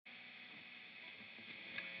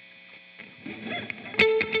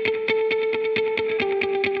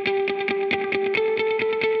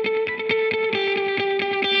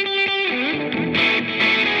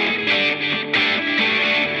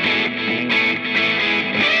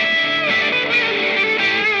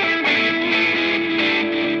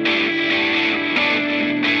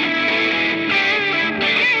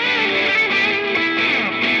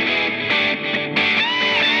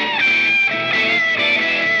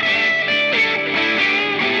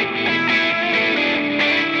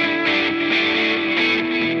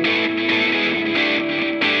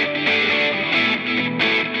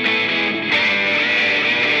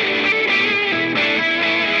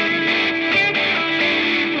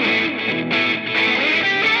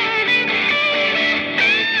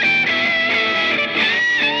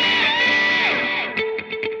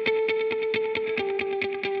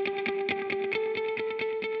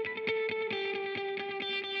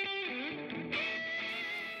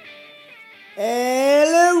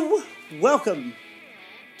Hello! Welcome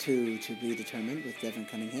to Be Determined with Devin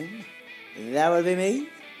Cunningham. That would be me.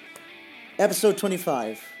 Episode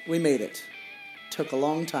 25. We made it. Took a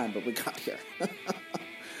long time, but we got here.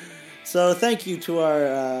 So thank you to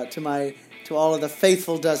our to all of the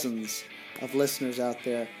faithful dozens of listeners out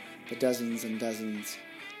there, the dozens and dozens.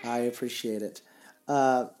 I appreciate it.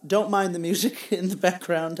 Don't mind the music in the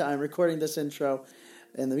background. I'm recording this intro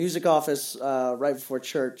in the music office right before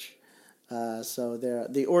church. So there,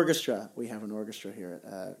 the orchestra. We have an orchestra here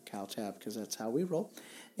at Cal Tab because that's how we roll,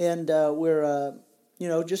 and we're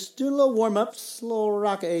just doing a little warm ups, little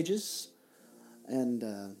rock ages,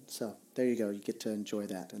 and so there you go. You get to enjoy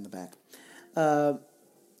that in the back.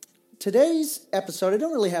 Today's episode, I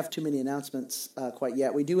don't really have too many announcements quite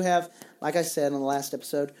yet. We do have, like I said on the last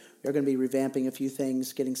episode, we're going to be revamping a few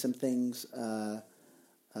things, getting some things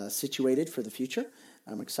situated for the future.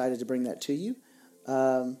 I'm excited to bring that to you.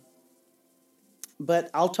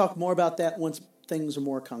 But I'll talk more about that once things are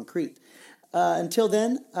more concrete. Until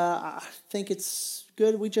then, I think it's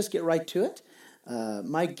good we just get right to it.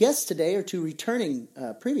 My guests today are two returning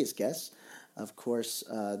previous guests. Of course,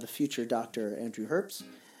 the future Dr. Andrew Herbst,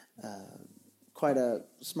 quite a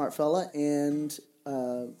smart fella, and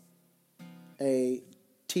a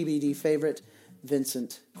TBD favorite,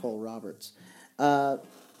 Vincent Cole Roberts.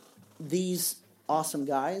 These awesome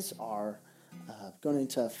guys are going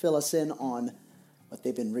to fill us in on what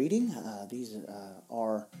they've been reading. These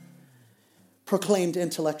are proclaimed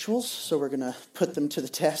intellectuals, so we're going to put them to the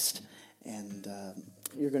test, and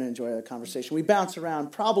you're going to enjoy the conversation. We bounce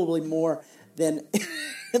around probably more than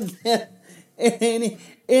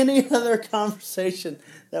any other conversation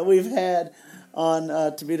that we've had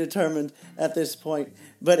on To Be Determined at this point,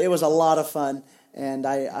 but it was a lot of fun, and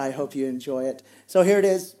I hope you enjoy it. So here it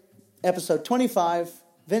is, episode 25,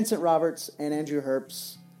 Vincent Roberts and Andrew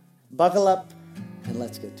Herbst. Buckle up, and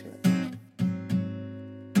let's get to it.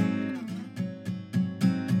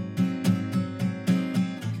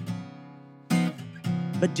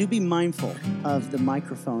 But do be mindful of the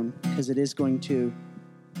microphone, because it is going to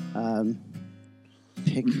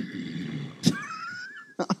pick.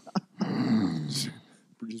 Just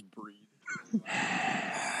breathe.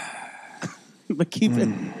 But keep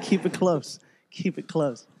it close. Keep it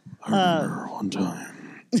close. I remember one time.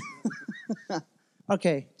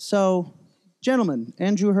 Okay, so, gentlemen,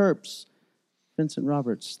 Andrew Herbst, Vincent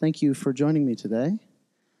Roberts, thank you for joining me today.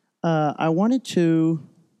 I wanted to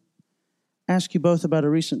ask you both about a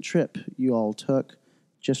recent trip you all took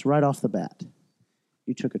just right off the bat.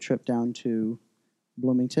 You took a trip down to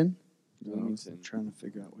Bloomington. I'm trying to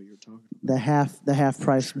figure out what you're talking about. The half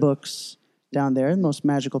price books down there, the most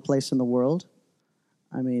magical place in the world.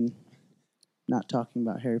 I mean, not talking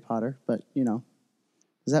about Harry Potter, but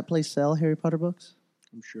does that place sell Harry Potter books?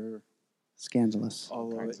 I'm sure. Scandalous.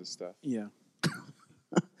 All kinds of stuff. Yeah.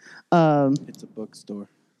 It's a bookstore.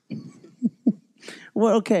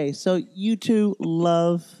 Well, okay, so you two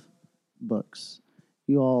love books.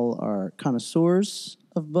 You all are connoisseurs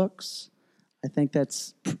of books. I think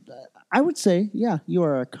I would say, yeah, you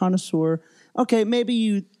are a connoisseur. Okay,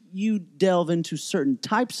 maybe you delve into certain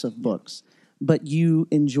types of books, but you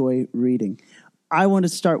enjoy reading. I want to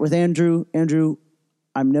start with Andrew. Andrew,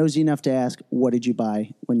 I'm nosy enough to ask, what did you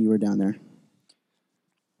buy when you were down there?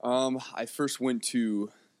 I first went to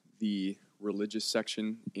the religious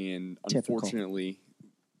section, and unfortunately,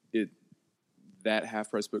 that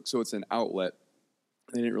half-price book, so it's an outlet.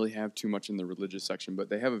 They didn't really have too much in the religious section, but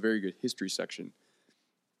they have a very good history section.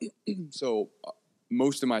 So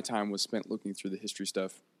most of my time was spent looking through the history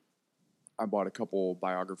stuff. I bought a couple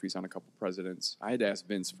biographies on a couple presidents. I had to ask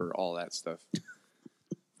Vince for all that stuff.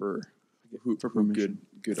 For who good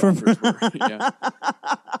authors were. Yeah.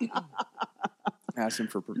 Asked him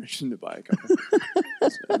for permission to buy a couple.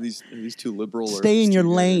 Are these too liberal? Stay in your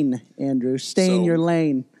lane, Andrew. Stay in your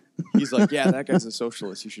lane. He's like, yeah, that guy's a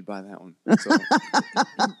socialist. You should buy that one. So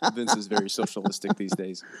Vince is very socialistic these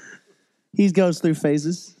days. He goes through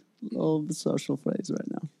phases. Oh, the social phase right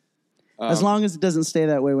now. As long as it doesn't stay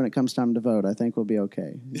that way when it comes time to vote, I think we'll be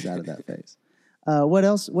okay. He's out of that phase. What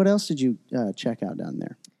else did you check out down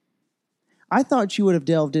there? I thought you would have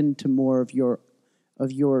delved into more of your,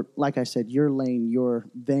 like I said, your lane, your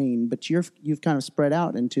vein, but you've kind of spread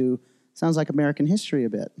out into, sounds like American history a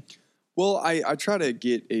bit. Well, I try to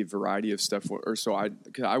get a variety of stuff, because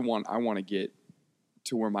I want to get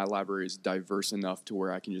to where my library is diverse enough to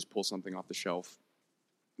where I can just pull something off the shelf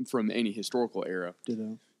from any historical era.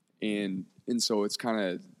 Ditto. And so it's kind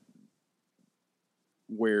of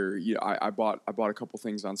where I bought a couple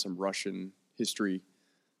things on some Russian history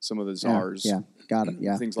some of the czars. Yeah, got it.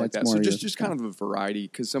 Yeah, things like that. So just kind of a variety,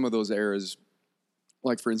 because some of those eras,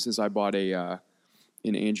 like for instance, I bought an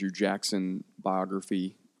Andrew Jackson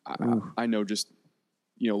biography. I know just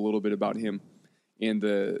a little bit about him, and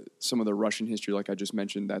some of the Russian history, like I just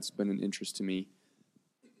mentioned, that's been an interest to me.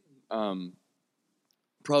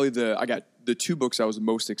 Probably I got the two books I was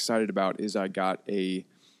most excited about is I got a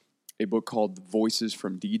book called Voices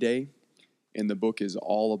from D-Day, and the book is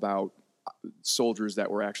all about soldiers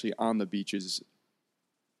that were actually on the beaches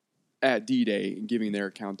at D-Day and giving their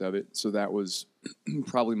account of it. So that was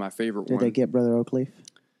probably my favorite one. Did they get Brother Oakleaf?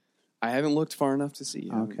 I haven't looked far enough to see.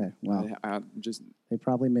 Okay, wow. They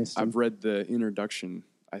probably missed him. I've read the introduction,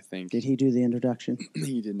 I think. Did he do the introduction?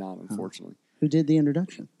 He did not, unfortunately. Who did the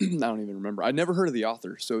introduction? I don't even remember. I'd never heard of the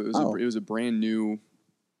author, so it was a brand new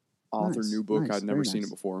author, new book. Nice, I'd never seen it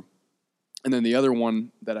before. And then the other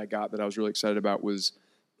one that I got that I was really excited about was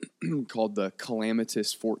called The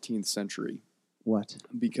Calamitous 14th Century. What?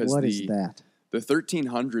 Because what is that? The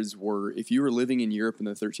 1300s were, if you were living in Europe in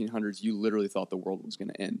the 1300s, you literally thought the world was going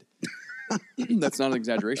to end. That's not an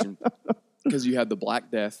exaggeration. Because you had the Black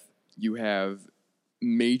Death, you have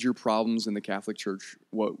major problems in the Catholic Church,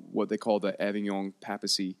 what they call the Avignon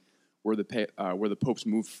papacy, where the popes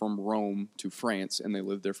moved from Rome to France, and they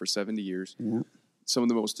lived there for 70 years. Yeah. Some of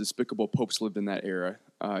the most despicable popes lived in that era.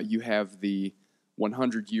 You have the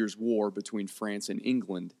 100 Years' War between France and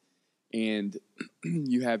England, and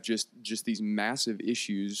you have just these massive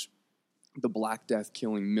issues, the Black Death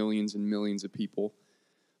killing millions and millions of people.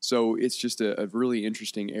 So it's just a really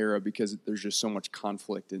interesting era because there's just so much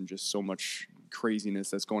conflict and just so much craziness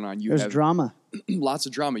that's going on. There's drama. Lots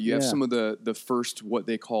of drama. You have some of the first, what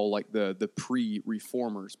they call like the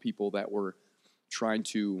pre-reformers, people that were trying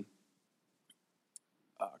to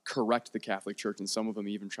correct the Catholic Church, and some of them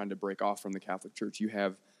even trying to break off from the Catholic Church. You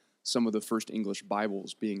have some of the first English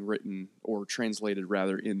Bibles being written or translated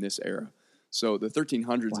rather in this era. So the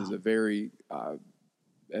 1300s is a very,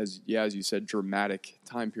 as you said, dramatic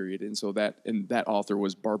time period. And so that author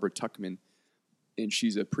was Barbara Tuchman, and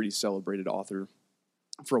she's a pretty celebrated author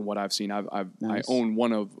from what I've seen. I own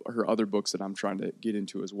one of her other books that I'm trying to get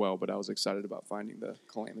into as well, but I was excited about finding The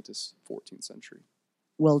Calamitous 14th Century.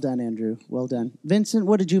 Well done, Andrew. Well done. Vincent,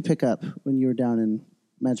 what did you pick up when you were down in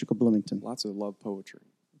magical Bloomington? Lots of love poetry.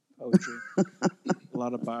 A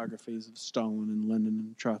lot of biographies of Stalin and Lenin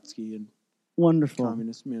and Trotsky and wonderful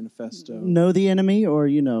Communist Manifesto. Know the enemy, or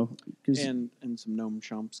and some Noam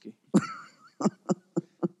Chomsky.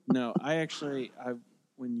 No,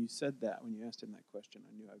 when you said that, when you asked him that question,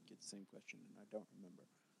 I knew I would get the same question, and I don't remember.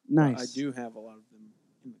 Nice. But I do have a lot of them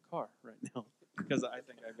in the car right now because I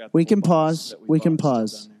think I've got. We can pause. We can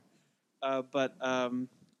pause. But I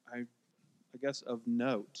guess of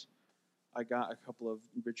note, I got a couple of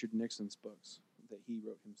Richard Nixon's books that he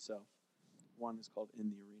wrote himself. One is called In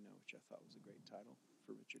the Arena, which I thought was a great title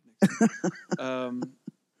for Richard Nixon.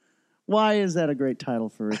 Why is that a great title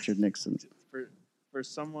for Richard Nixon? for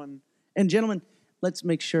someone... And gentlemen, let's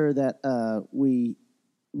make sure that we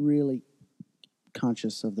really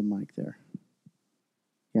conscious of the mic there.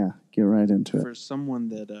 Yeah, get right into it. For someone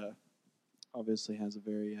that obviously has a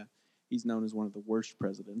very... he's known as one of the worst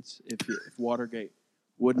presidents. If Watergate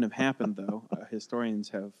wouldn't have happened, though, historians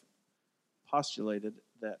have postulated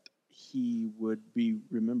that he would be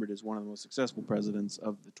remembered as one of the most successful presidents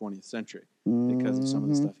of the 20th century because of some of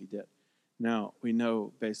the stuff he did. Now, we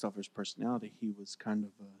know, based off his personality, he was kind of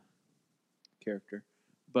a character.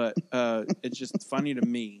 But it's just funny to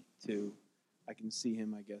me, too. I can see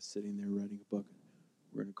him, I guess, sitting there writing a book.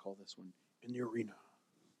 We're going to call this one In the Arena.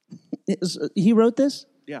 He wrote this?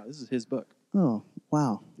 Yeah, this is his book. Oh,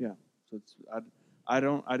 wow. Yeah. So it's, I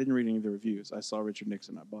didn't read any of the reviews. I saw Richard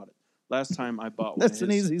Nixon. I bought it. Last time I bought one. That's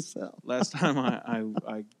an easy sell. Last time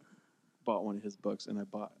I bought one of his books, and I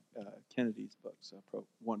bought Kennedy's books.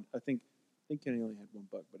 I think Kennedy only had one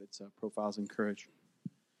book, but it's Profiles in Courage.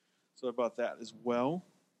 So I bought that as well,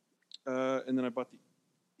 and then I bought the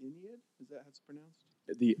Aeneid. Is that how it's pronounced?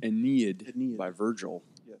 The Aeneid by Virgil.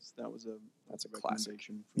 Yes, that's a classic.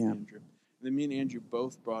 From Andrew. And then me and Andrew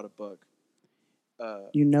both brought a book.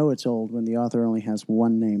 You know it's old when the author only has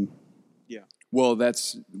one name. Yeah. Well,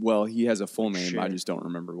 he has a full name. Sure. I just don't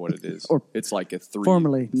remember what it is. Or it's like a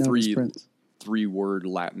formerly known as Prince. 3-word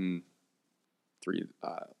Latin. Yeah,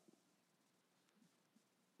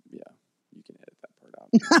 you can edit that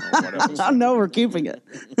part out. No, we're keeping it.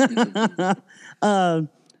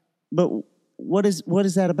 But what is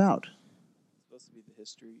that about? It's supposed to be the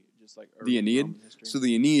history, just like the Aeneid. So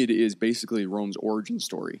the Aeneid is basically Rome's origin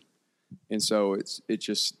story, and so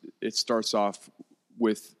it starts off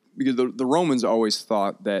with because the Romans always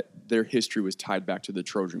thought that their history was tied back to the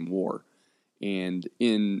Trojan War, and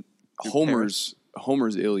in Homer's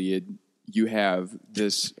Iliad, you have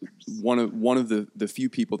this one of the few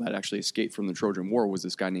people that actually escaped from the Trojan War was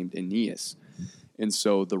this guy named Aeneas, and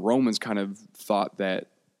so the Romans kind of thought that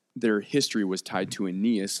their history was tied to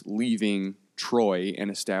Aeneas leaving Troy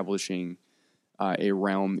and establishing a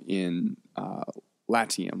realm in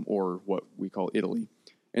Latium, or what we call Italy.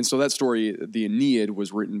 And so that story, the Aeneid,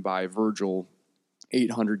 was written by Virgil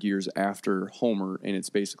 800 years after Homer, and it's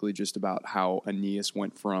basically just about how Aeneas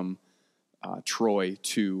went from Troy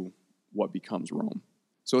to what becomes Rome.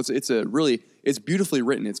 So it's beautifully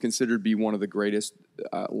written. It's considered to be one of the greatest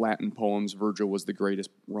Latin poems. Virgil was the greatest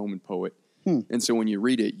Roman poet, and so when you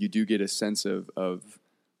read it, you do get a sense of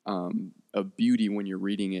beauty when you're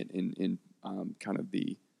reading it in kind of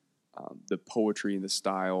the poetry and the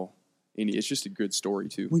style. And it's just a good story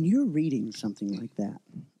too. When you're reading something like that,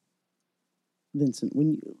 Vincent,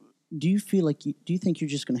 do you feel like do you think you're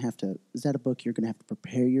just going to have to? Is that a book you're going to have to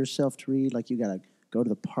prepare yourself to read? Like you got to go to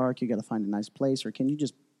the park, you got to find a nice place, or can you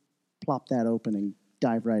just plop that open and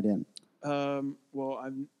dive right in? Well,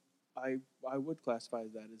 I would classify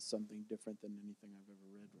that as something different than anything I've ever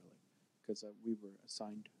read, really, because we were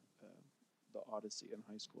assigned the Odyssey in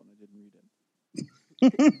high school, and I didn't read it.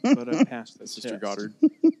 But I passed the Sister test. Goddard.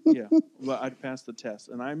 Yeah, well, I passed the test,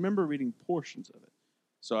 and I remember reading portions of it.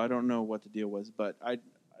 So I don't know what the deal was, but I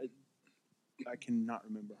cannot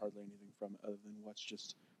remember hardly anything from it other than what's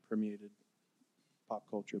just permeated pop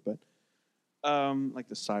culture. But like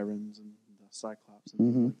the sirens and the Cyclops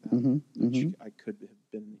and things like that, which I could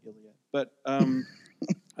have been in the Iliad. But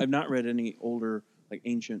I've not read any older, like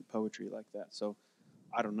ancient poetry like that, so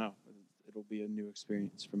I don't know. It'll be a new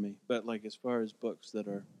experience for me. But like as far as books that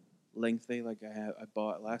are lengthy, like I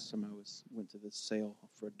bought last time I went to this sale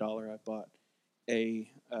for $1. I bought a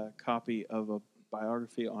copy of a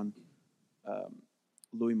biography on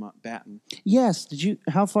Louis Mountbatten. Yes.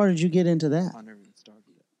 How far did you get into that? I never even started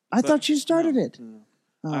it. I thought you started it. No.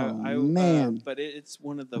 Oh man! But it's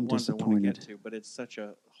one of the I'm ones I want to get disappointed. to. But it's such.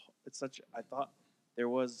 I thought there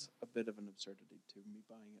was a bit of an absurdity to me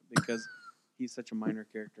buying it because he's such a minor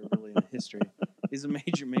character, really, in history. He's a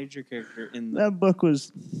major character in That book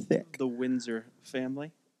was thick. the Windsor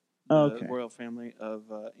family, Okay. the royal family of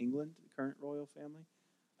England, the current royal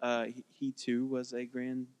family. He too was a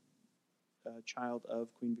grand child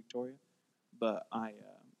of Queen Victoria, but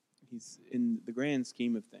he's in the grand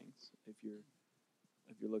scheme of things. If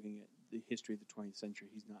you're looking at the history of the 20th century,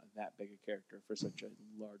 he's not that big a character for such a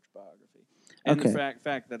large biography. And Okay. the fact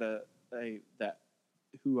that that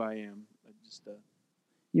who I am,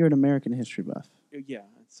 You're an American history buff.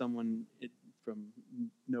 someone from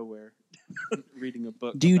nowhere reading a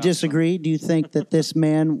book. Do you about disagree? Do you think that this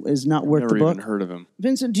man is not worth Never the book? even heard of him.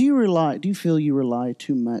 Vincent, do you feel you rely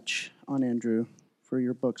too much on Andrew for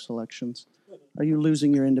your book selections? Are you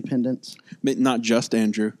losing your independence? Not just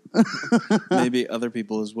Andrew. Maybe other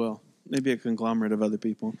people as well. Maybe a conglomerate of other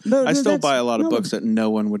people. No, I still buy a lot of no. books that no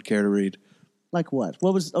one would care to read. Like what?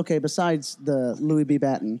 What was besides the Louis B.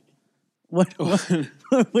 Batten? What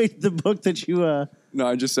wait, the book that you No,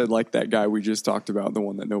 I just said like that guy we just talked about, the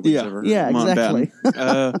one that nobody's ever heard. Yeah, exactly.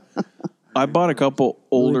 I bought a couple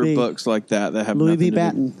older Louis B. books like that have Louis nothing B. to do-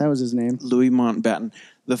 Batten, that was his name. Louis Mountbatten.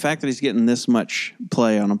 The fact that he's getting this much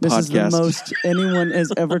play on a This podcast. is the most anyone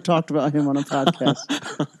has ever talked about him on a podcast.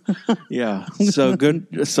 Yeah. So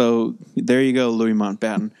good. So there you go, Louis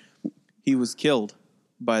Mountbatten. He was killed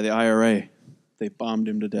by the IRA. They bombed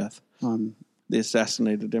him to death. They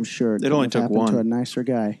assassinated him. Sure, It only took one. to a nicer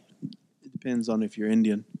guy. It depends on if you're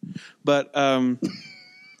Indian. But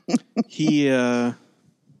he, I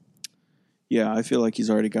feel like he's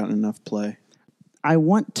already gotten enough play. I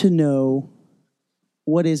want to know,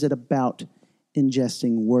 what is it about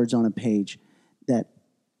ingesting words on a page that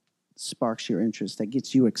sparks your interest, that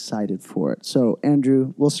gets you excited for it? So,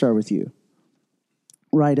 Andrew, we'll start with you.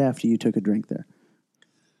 Right after you took a drink there.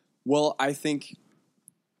 Well, I think,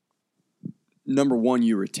 number one,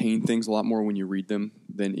 you retain things a lot more when you read them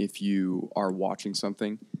than if you are watching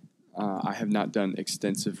something. I have not done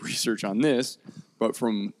extensive research on this, but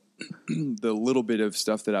from the little bit of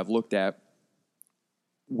stuff that I've looked at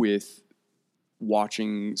with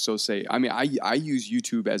watching, I use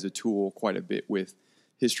YouTube as a tool quite a bit with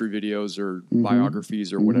history videos or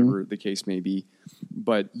biographies or whatever the case may be,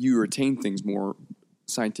 but you retain things more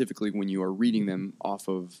scientifically when you are reading them off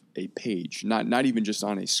of a page, not even just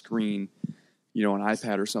on a screen, an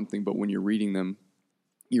iPad or something, but when you're reading them,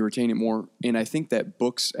 you retain it more. And I think that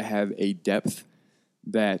books have a depth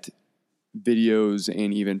that videos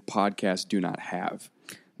and even podcasts do not have,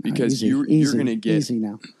 because you're going to get easy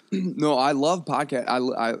now. No, I love podcast.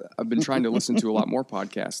 I've been trying to listen to a lot more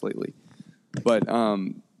podcasts lately, but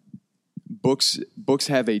books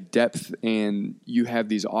have a depth, and you have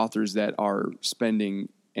these authors that are spending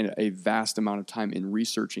a vast amount of time in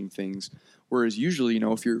researching things. Whereas usually,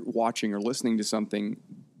 if you're watching or listening to something,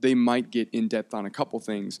 they might get in depth on a couple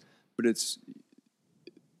things, but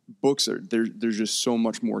there's just so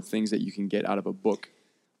much more things that you can get out of a book.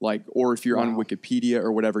 Or if you're on Wikipedia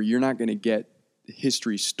or whatever, you're not going to get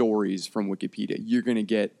history stories from Wikipedia. You're going to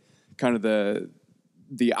get kind of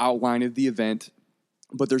the outline of the event,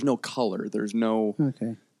 but there's no color. There's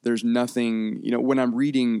nothing, when I'm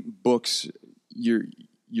reading books, you're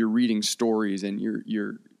reading stories, and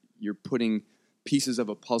you're putting pieces of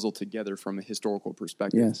a puzzle together from a historical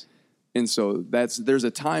perspective. Yes. And so there's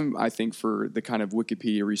a time, I think, for the kind of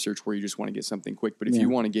Wikipedia research where you just want to get something quick. But if you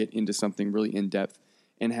want to get into something really in depth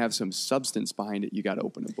and have some substance behind it, you got to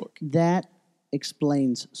open a book. That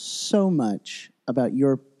explains so much about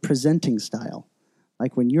your presenting style.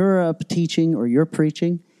 Like when you're up teaching or you're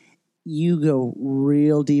preaching, you go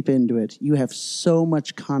real deep into it. You have so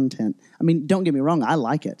much content. I mean, don't get me wrong, I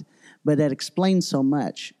like it. But that explains so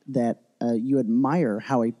much that you admire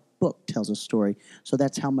how a book tells a story. So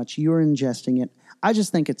that's how much you're ingesting it. I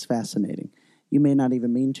just think it's fascinating. You may not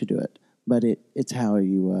even mean to do it, but it's how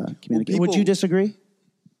you communicate. Would you disagree?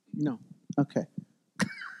 No. Okay.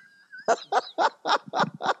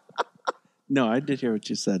 No, I did hear what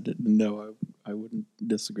you said. No, I wouldn't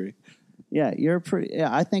disagree. Yeah,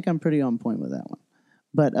 I think I'm pretty on point with that one.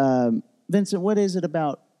 But Vincent, what is it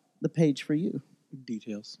about the page for you?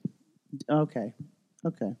 Details. Okay.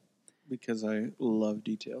 Because I love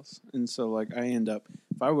details. And so, I end up,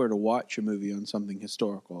 if I were to watch a movie on something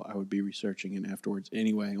historical, I would be researching it afterwards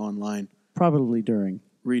anyway, online. Probably during.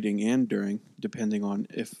 Reading and during, depending on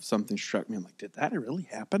if something struck me. I'm like, did that really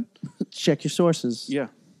happen? Check your sources. Yeah.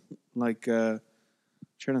 Trying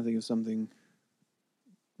to think of something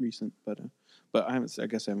recent, but I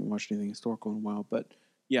guess I haven't watched anything historical in a while. But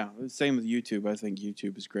yeah, same with YouTube. I think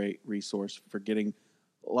YouTube is a great resource for getting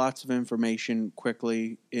lots of information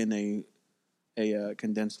quickly in a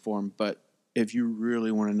condensed form. But if you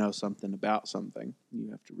really want to know something about something,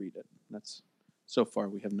 you have to read it. So far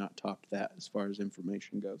we have not topped that as far as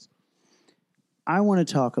information goes. I want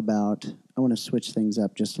to switch things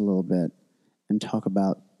up just a little bit and talk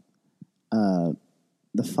about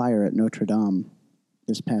the fire at Notre Dame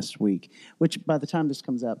this past week, which by the time this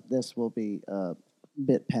comes out, this will be a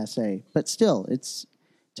bit passé. But still,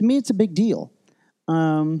 to me, it's a big deal.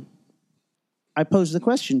 I pose the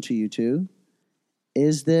question to you two,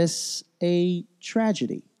 is this a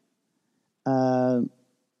tragedy?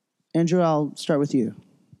 Andrew, I'll start with you.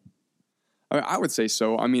 I would say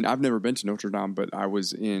so. I mean, I've never been to Notre Dame, but I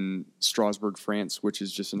was in Strasbourg, France, which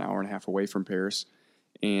is just an hour and a half away from Paris.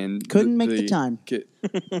 And couldn't make the time.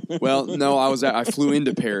 Well, no, I flew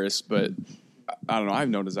into Paris, but I don't know. I have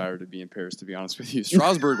no desire to be in Paris, to be honest with you.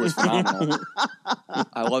 Strasbourg was phenomenal.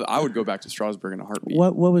 I would go back to Strasbourg in a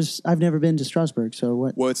heartbeat. I've never been to Strasbourg, so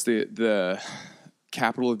what? Well, it's the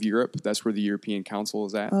capital of Europe. That's where the European Council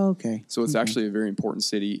is at. Oh, okay. So it's actually a very important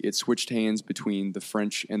city. It switched hands between the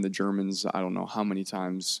French and the Germans. I don't know how many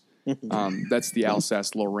times. That's the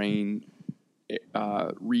Alsace-Lorraine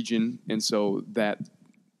region, and so that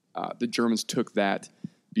the Germans took that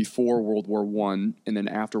before World War I, and then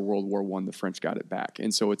after World War I, the French got it back.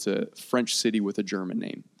 And so it's a French city with a German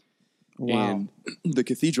name. Wow. And the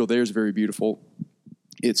cathedral there is very beautiful.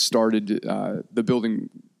 It started, the building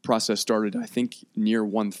process started, I think, near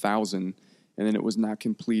 1000, and then it was not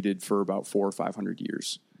completed for about 400 or 500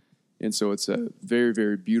 years. And so it's a very,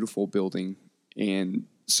 very beautiful building. And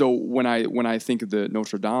so when I think of the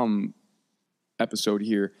Notre Dame episode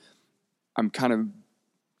here, I'm kind of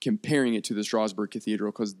comparing it to the Strasbourg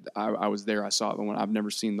Cathedral because I was there. I saw the one. I've never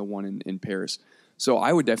seen the one in Paris. So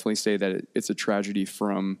I would definitely say that it's a tragedy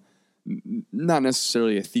from not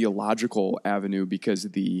necessarily a theological avenue because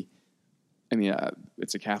it's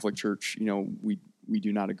a Catholic church. We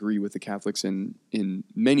do not agree with the Catholics in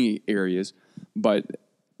many areas, but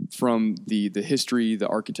from the history, the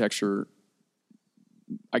architecture,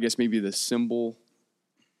 I guess maybe the symbol.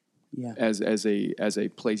 Yeah. As a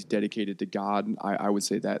place dedicated to God, I would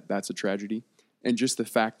say that's a tragedy. And just the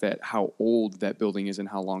fact that how old that building is and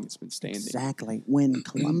how long it's been standing. Exactly. When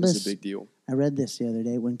Columbus... It's a big deal. I read this the other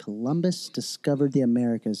day. When Columbus discovered the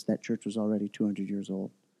Americas, that church was already 200 years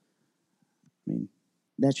old. I mean,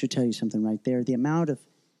 that should tell you something right there. The amount of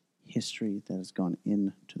history that has gone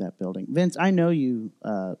into that building. Vince, I know you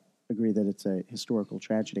agree that it's a historical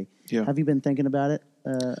tragedy. Yeah. Have you been thinking about it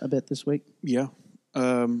a bit this week? Yeah.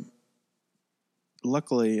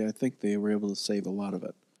 Luckily, I think they were able to save a lot of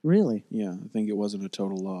it. Really? Yeah, I think it wasn't a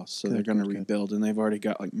total loss. So Good, they're going to good, good. rebuild, and they've already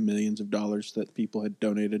got like millions of dollars that people had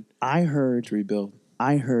donated I heard to rebuild.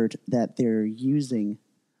 that they're using,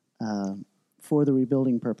 for the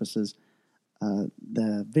rebuilding purposes,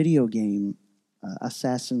 the video game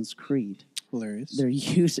Assassin's Creed. Hilarious. They're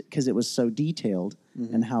using because it was so detailed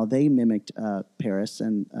and how they mimicked Paris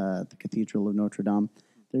and the Cathedral of Notre Dame.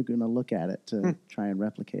 They're going to look at it to try and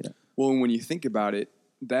replicate it. Well, when you think about it,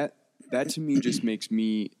 that to me just makes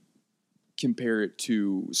me compare it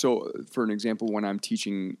to, so for an example, when I'm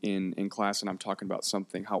teaching in class and I'm talking about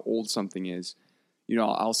something, how old something is,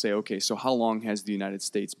 I'll say, okay, so how long has the United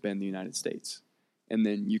States been the United States? And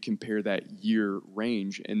then you compare that year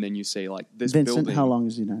range, and then you say, like, this Vincent, building. how long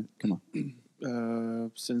is the United? Come on.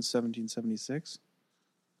 Since 1776.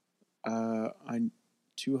 I'm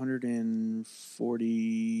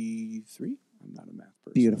 243. I'm not a math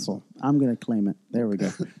person. Beautiful. I'm going to claim it. There we go.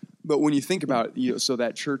 But when you think about it, so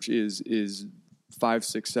that church is 5,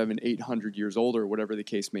 6, 7, 800 years old, or whatever the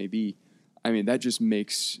case may be. I mean, that just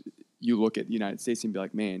makes you look at the United States and be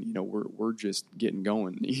like, man, we're just getting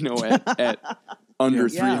going, at under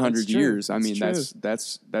 300 years. I mean, that's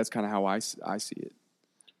kind of how I see it.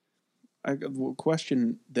 A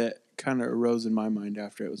question that kind of arose in my mind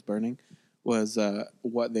after it was burning was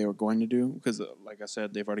what they were going to do, because like I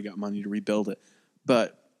said, they've already got money to rebuild it.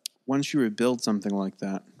 But once you rebuild something like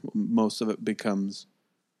that, most of it becomes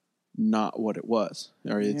not what it was,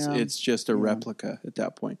 or it's just a replica at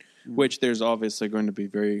that point. Which there's obviously going to be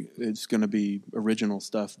it's going to be original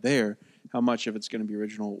stuff there. How much of it's going to be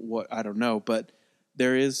original? What, I don't know, but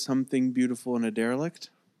there is something beautiful in a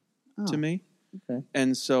derelict to me. Okay.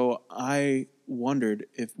 And so I wondered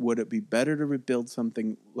would it be better to rebuild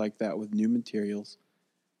something like that with new materials,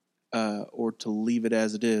 or to leave it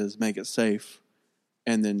as it is, make it safe,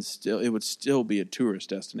 and then it would still be a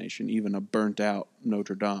tourist destination, even a burnt out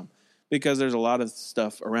Notre Dame, because there's a lot of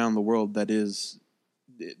stuff around the world that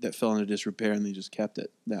fell into disrepair, and they just kept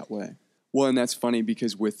it that way. Well, and that's funny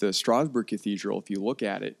because with the Strasbourg Cathedral, if you look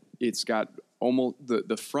at it, it's got almost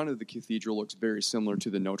the front of the cathedral looks very similar to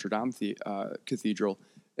the Notre Dame Cathedral,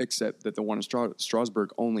 except that the one in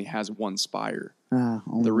Strasbourg only has one spire.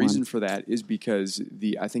 The reason for that is because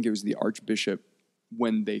I think it was the Archbishop,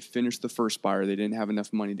 when they finished the first spire, they didn't have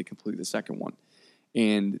enough money to complete the second one.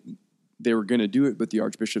 And they were going to do it, but the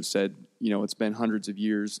Archbishop said, it's been hundreds of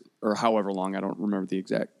years, or however long, I don't remember the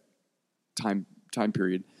exact time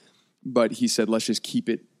period. But he said, let's just keep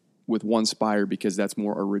it with one spire because that's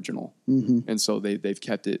more original. Mm-hmm. And so they've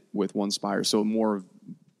kept it with one spire. So more of,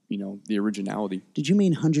 the originality. Did you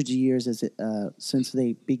mean hundreds of years since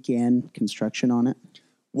they began construction on it?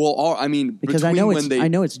 Well, because I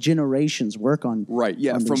know it's generations work on. Right.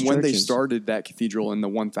 Yeah. On from when churches. they started that cathedral in the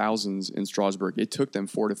 1000s in Strasbourg, it took them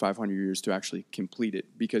 400 to 500 years to actually complete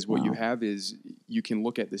it. Because what you have is you can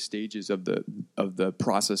look at the stages of the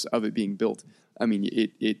process of it being built. I mean,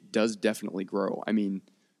 it does definitely grow. I mean,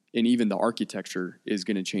 and even the architecture is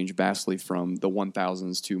going to change vastly from the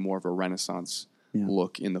 1000s to more of a Renaissance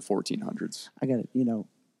look in the 1400s. I got it.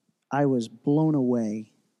 I was blown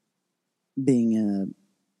away being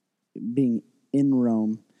in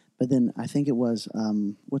Rome, but then I think it was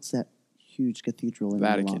what's that huge cathedral in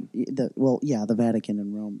Vatican? The Vatican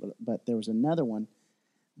in Rome, but there was another one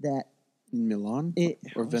that in Milan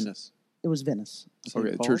or Venice. It was Venice.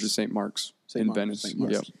 Okay, Church of St. Mark's in Venice. St.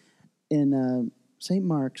 Mark's. Yep. And St.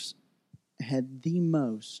 Mark's had the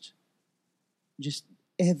most, just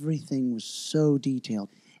everything was so detailed.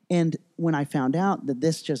 And when I found out that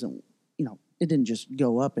this doesn't, it didn't just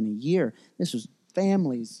go up in a year. This was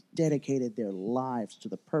families dedicated their lives to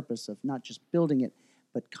the purpose of not just building it,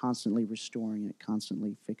 but constantly restoring it,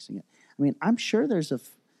 constantly fixing it. I mean, I'm sure there's I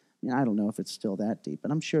don't know if it's still that deep,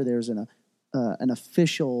 but I'm sure there's an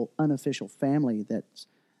unofficial family that's,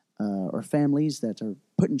 or families that are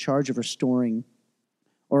put in charge of restoring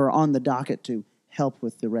or on the docket to help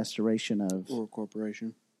with the restoration of... Or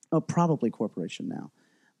corporation. Oh, probably corporation now.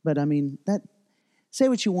 But, I mean, say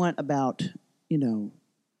what you want about, the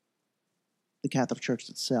Catholic Church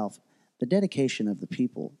itself, the dedication of the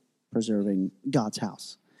people preserving God's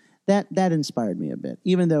house. That inspired me a bit.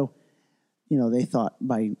 Even though, they thought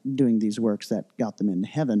by doing these works that got them into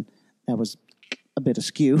heaven, that was a bit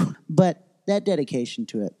askew. But that dedication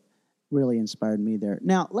to it really inspired me there.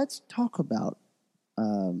 Now, let's talk about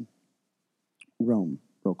Rome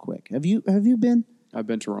real quick. Have you been? I've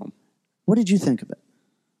been to Rome. What did you think of it?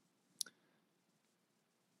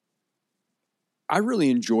 I really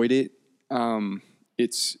enjoyed it.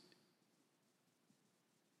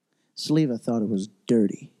 Saliva thought it was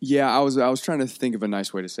dirty. Yeah, I was trying to think of a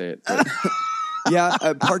nice way to say it. But Yeah,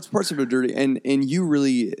 parts of it are dirty, and you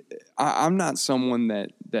really, I'm not someone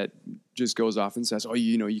that just goes off and says, oh,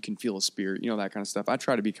 you can feel a spirit, that kind of stuff. I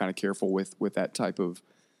try to be kind of careful with that type of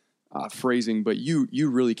phrasing, but you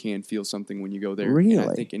really can feel something when you go there. Really? And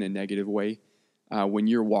I think in a negative way. When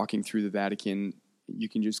you're walking through the Vatican, you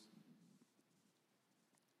can just,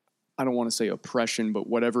 I don't want to say oppression, but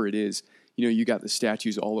whatever it is, you got the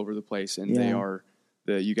statues all over the place, and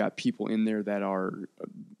you got people in there that are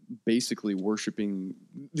basically worshiping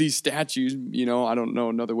these statues. I don't know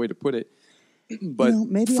another way to put it. But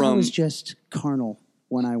maybe I was just carnal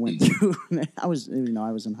when I went through. I was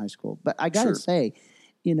in high school, but I gotta say,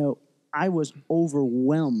 I was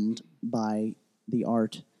overwhelmed by the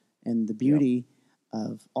art and the beauty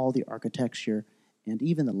of all the architecture, and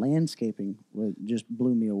even the landscaping just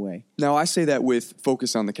blew me away. Now, I say that with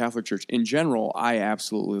focus on the Catholic Church. In general, I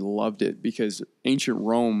absolutely loved it because ancient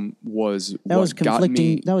Rome was what got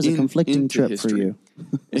me That was a conflicting trip history.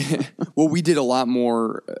 for you. Well, we did a lot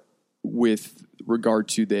more with regard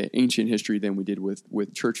to the ancient history than we did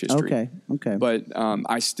with church history. Okay. But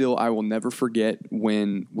I will never forget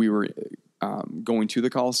when we were going to the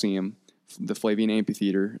Colosseum, the Flavian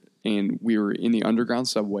Amphitheater, and we were in the underground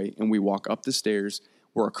subway, and we walk up the stairs.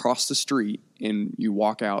 We're across the street, and you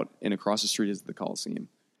walk out, and across the street is the Colosseum.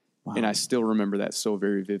 Wow. And I still remember that so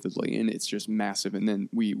very vividly, and it's just massive. And then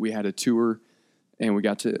we had a tour, and we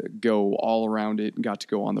got to go all around it, and got to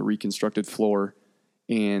go on the reconstructed floor,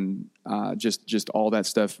 and just all that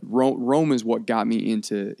stuff. Rome is what got me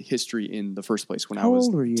into history in the first place when I was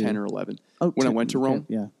 10 or 11. Oh, when I went to Rome.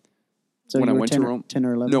 Yeah. So when I went to Rome, 10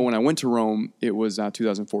 or 11? No, when I went to Rome, it was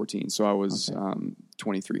 2014. So I was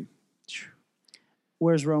 23.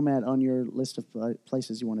 Where's Rome at on your list of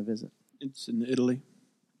places you want to visit? It's in Italy.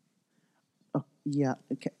 Oh, yeah.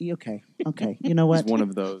 Okay. You know what? It's one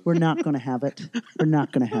of those. We're not going to have it.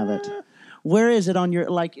 Where is it on your,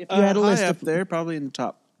 if you had a list up there, probably in the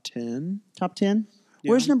top 10. Top 10?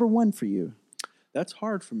 Yeah. Where's number 1 for you? That's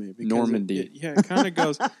hard for me. Because Normandy. It kind of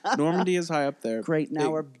goes. Normandy is high up there. Great. Now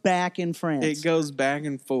we're back in France. It goes back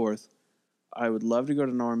and forth. I would love to go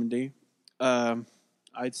to Normandy. I'd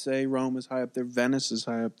say Rome is high up there. Venice is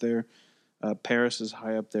high up there. Paris is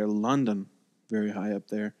high up there. London, very high up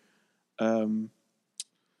there. Trying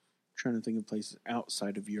to think of places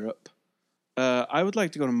outside of Europe. I would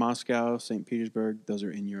like to go to Moscow, St. Petersburg. Those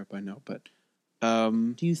are in Europe, I know, but.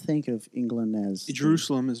 Do you think of England as...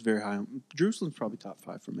 Jerusalem is very high. Jerusalem's probably top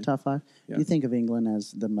 5 for me. Top 5? Yeah. Do you think of England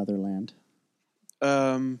as the motherland?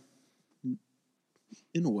 In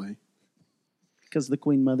a way. Because the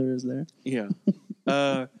Queen Mother is there? Yeah.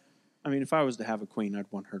 If I was to have a queen, I'd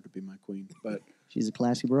want her to be my queen. But she's a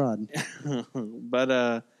classy broad.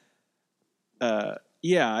 But,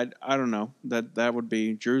 yeah, I don't know. That would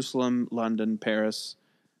be Jerusalem, London, Paris.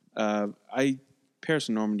 Paris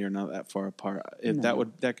and Normandy are not that far apart.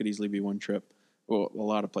 That could easily be one trip. Well, a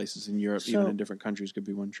lot of places in Europe, even in different countries, could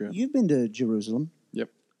be one trip. You've been to Jerusalem. Yep.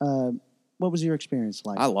 What was your experience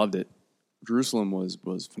like? I loved it. Jerusalem was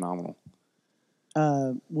phenomenal.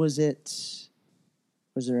 Was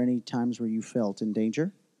there any times where you felt in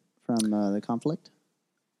danger from the conflict?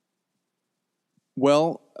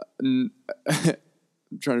 Well, I'm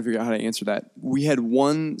trying to figure out how to answer that. We had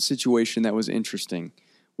one situation that was interesting.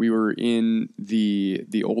 We were in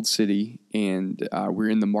the old city, and we're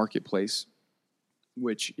in the marketplace,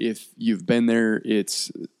 which if you've been there,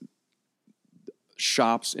 it's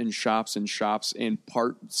shops and shops and shops, and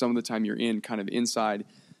some of the time you're kind of inside,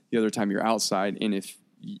 the other time you're outside, and if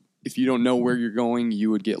you don't know where you're going, you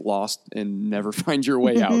would get lost and never find your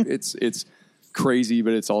way out. It's crazy,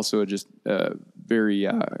 but it's also just a very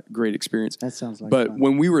great experience. That sounds like But fun.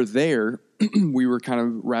 when we were there, we were kind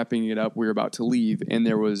of wrapping it up. We were about to leave, and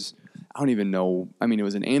there was, I don't even know, it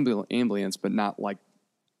was an ambulance, but not like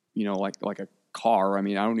a car. I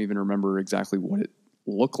don't even remember exactly what it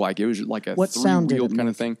looked like. It was just like a three-wheeled kind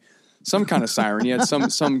of thing. Some kind of siren. He had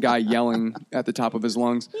some guy yelling at the top of his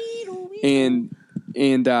lungs. And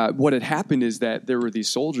what had happened is that there were these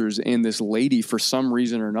soldiers, and this lady, for some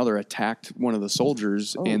reason or another, attacked one of the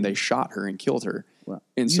soldiers, and they shot her and killed her. Wow.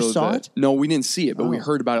 And you saw it? No, we didn't see it, but we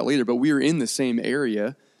heard about it later. But we were in the same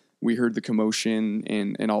area. We heard the commotion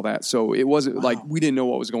and all that. So it wasn't like we didn't know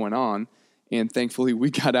what was going on. And thankfully,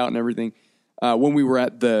 we got out and everything. When we were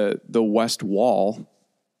at the West Wall,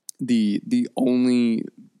 the only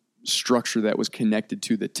structure that was connected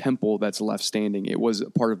to the temple that's left standing, it was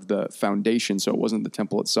a part of the foundation, so it wasn't the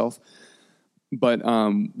temple itself. But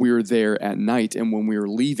we were there at night, and when we were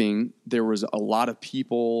leaving, there was a lot of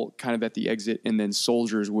people kind of at the exit, and then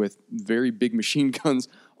soldiers with very big machine guns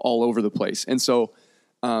all over the place. And so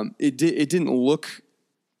it didn't look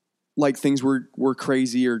like things were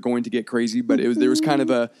crazy or going to get crazy, but there was kind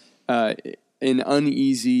of an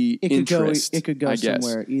uneasy interest. It could go I guess.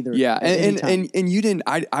 somewhere either. Yeah, and you didn't.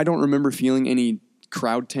 I don't remember feeling any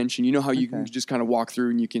crowd tension. You know how you can just kind of walk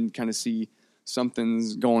through and you can kind of see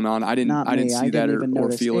something's going on. I didn't see that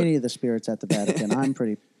or feel any it. of the spirits at the Vatican. I'm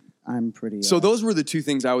pretty. So those were the two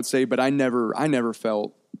things I would say, but I never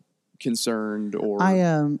felt concerned or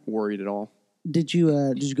worried at all. Did you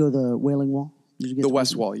go to the Wailing Wall? Did you get the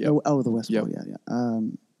West Wall? Yeah. Oh, the West Wall. Yeah.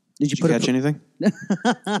 Did you catch anything?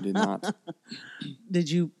 I did not. Did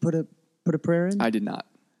you put a prayer in? I did not.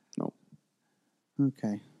 No.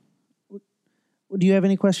 Okay. Do you have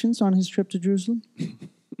any questions on his trip to Jerusalem?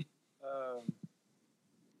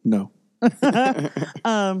 No.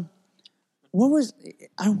 I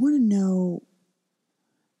want to know,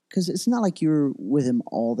 because it's not like you're with him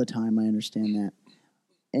all the time. I understand that.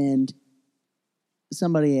 And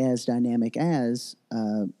somebody as dynamic as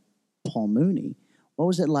Paul Mooney, what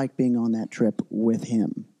was it like being on that trip with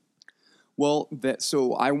him? Well,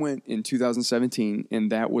 so I went in 2017,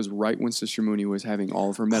 and that was right when Sister Mooney was having all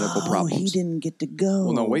of her medical problems. He didn't get to go.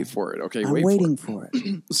 Well, no, wait for it. Okay, I'm waiting for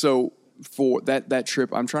it. So for that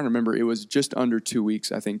trip, I'm trying to remember, it was just under 2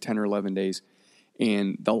 weeks, I think 10 or 11 days.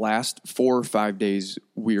 And the last 4 or 5 days,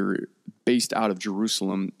 we were based out of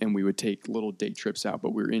Jerusalem, and we would take little day trips out,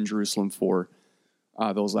 but we were in Jerusalem for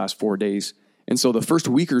those last 4 days. And so the first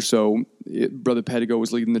week or so, Brother Pedigo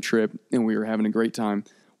was leading the trip, and we were having a great time.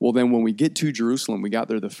 Well, then when we get to Jerusalem, we got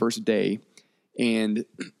there the first day, and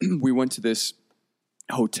we went to this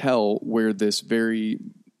hotel where this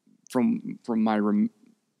from my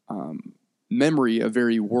memory, a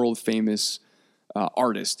very world-famous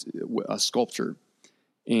artist, a sculptor,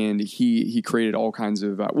 and he created all kinds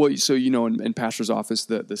of so in Pastor's office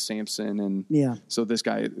the Samson, and so this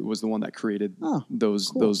guy was the one that created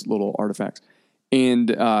those little artifacts,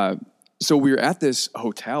 and so we were at this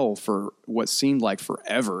hotel for what seemed like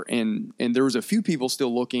forever, and there was a few people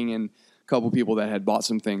still looking, and a couple people that had bought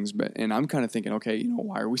some things, and I'm kind of thinking, okay,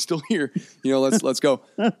 why are we still here? Let's go.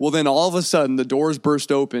 Well, then all of a sudden the doors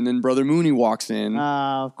burst open, and Brother Mooney walks in,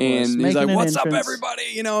 of course. And he's like, "What's up, entrance.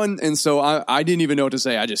 everybody?" And so I didn't even know what to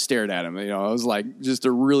say. I just stared at him. It was like just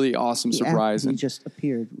a really awesome surprise. He just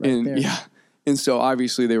appeared right there. Yeah. And so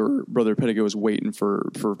obviously Brother Pedigo was waiting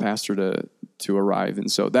for Pastor to arrive,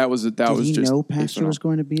 and so that was Did he just know Pastor was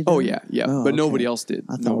going to be there? Oh yeah, but nobody else did.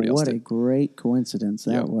 I thought, what a great coincidence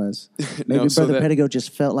that was. Maybe so Brother Pedigo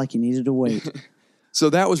just felt like he needed to wait.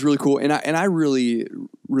 So that was really cool, and I really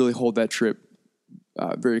really hold that trip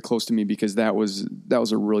very close to me, because that was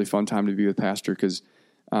a really fun time to be with Pastor, because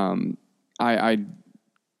I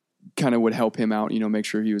kind of would help him out, make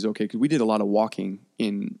sure he was okay, because we did a lot of walking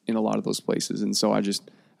in a lot of those places, and so I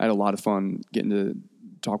had a lot of fun getting to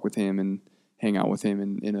talk with him and hang out with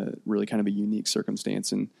him in a really kind of a unique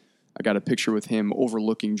circumstance, and I got a picture with him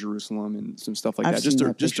overlooking Jerusalem and some stuff like that. Just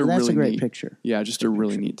a That's really a great neat picture. Yeah, just a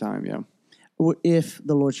really neat time. Yeah. If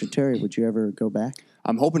the Lord should tarry, would you ever go back?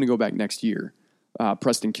 I'm hoping to go back next year.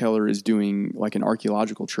 Preston Keller is doing like an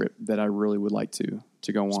archaeological trip that I really would like to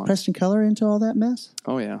go on. Is Preston Keller into all that mess?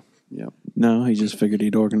 Oh yeah, yeah. No, he just figured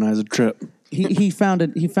he'd organize a trip. He found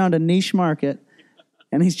a niche market,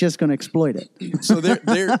 and he's just going to exploit it. So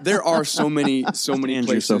there are so many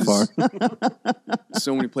places so far.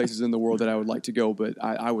 So many places in the world that I would like to go, but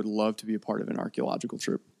I would love to be a part of an archaeological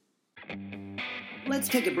trip. Let's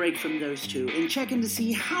take a break from those two and check in to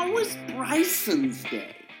see how was Bryson's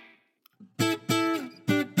day.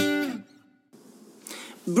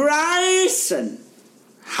 Bryson,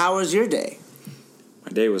 how was your day?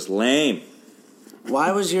 My day was lame.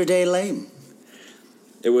 Why was your day lame?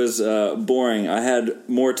 It was boring. I had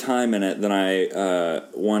more time in it than I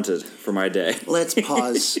wanted for my day. Let's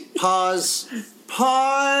pause.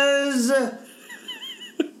 Pause.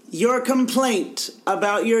 Your complaint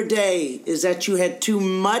about your day is that you had too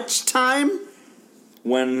much time?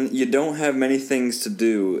 When you don't have many things to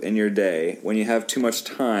do in your day, when you have too much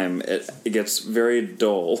time, it gets very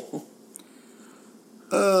dull.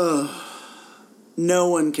 No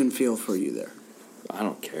one can feel for you there. I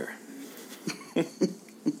don't care.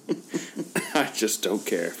 I just don't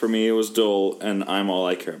care. For me, it was dull, and I'm all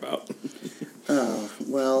I care about. Oh,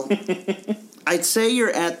 well, I'd say you're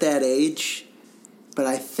at that age, but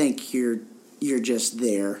I think you're just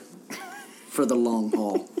there for the long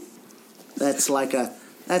haul. That's like a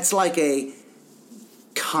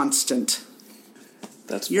constant.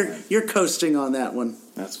 That's fine. You're coasting on that one.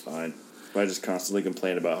 That's fine. If I just constantly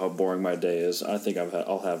complain about how boring my day is, I think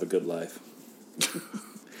I'll have a good life.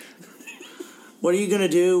 What are you going to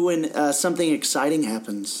do when something exciting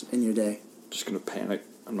happens in your day? Just going to panic.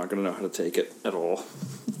 I'm not going to know how to take it at all.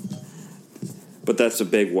 But that's a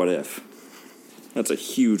big what if. That's a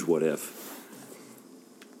huge what if.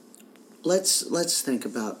 Let's think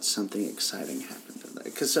about something exciting happened tonight.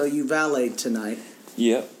 Because so you valeted tonight.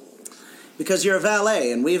 Yep. Because you're a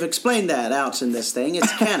valet, and we've explained that out in this thing.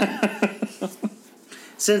 It's canon.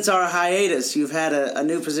 Since our hiatus, you've had a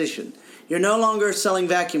new position. You're no longer selling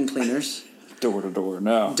vacuum cleaners. Door to door,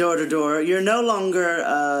 no. Door to door. You're no longer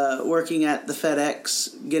working at the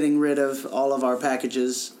FedEx, getting rid of all of our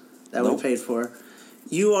packages that we paid for.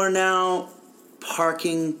 You are now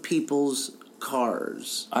parking people's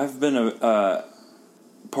cars. I've been a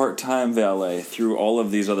part-time valet through all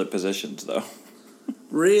of these other positions, though.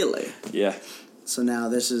 Really? Yeah. So now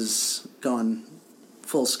this is gone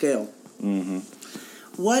full scale. Mm-hmm.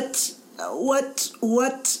 What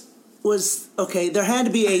was... Okay, there had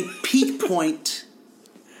to be a peak point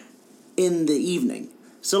in the evening.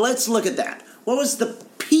 So let's look at that. What was the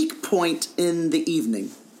peak point in the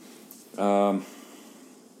evening?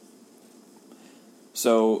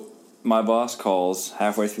 So my boss calls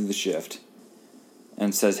halfway through the shift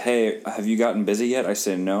and says, "Hey, have you gotten busy yet?" I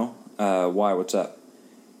said, "No." Why? What's up?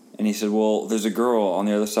 And he said, "Well, there's a girl on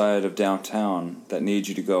the other side of downtown that needs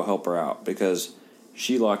you to go help her out because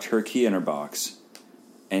she locked her key in her box.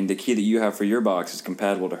 And the key that you have for your box is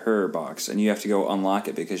compatible to her box. And you have to go unlock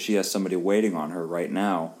it because she has somebody waiting on her right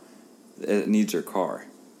now that needs her car."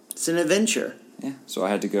 It's an adventure. Yeah, so I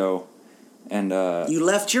had to go and... You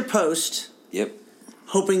left your post. Yep.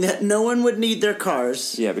 Hoping that no one would need their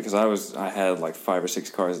cars. Yeah, because I had like 5 or 6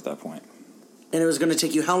 cars at that point. And it was going to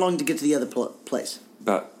take you how long to get to the other place?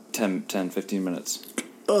 About 10, 15 minutes.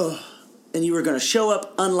 Ugh. And you were going to show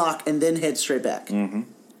up, unlock, and then head straight back. Mm-hmm.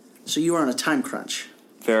 So you were on a time crunch.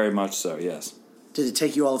 Very much so, yes. Did it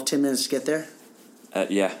take you all of 10 minutes to get there?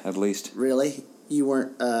 Yeah, at least. Really? You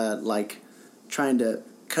weren't, trying to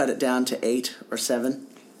cut it down to 8 or 7?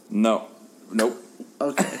 No. Nope.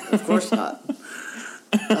 Okay, of course not.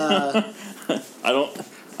 I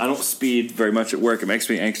don't speed very much at work. It makes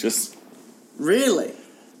me anxious. Really?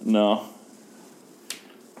 No.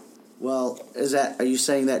 Well, are you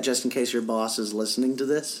saying that just in case your boss is listening to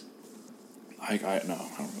this? No, I don't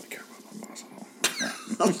really care about my boss at all.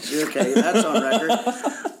 Okay, that's on record.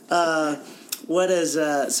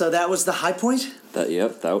 So that was the high point?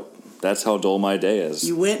 That's how dull my day is.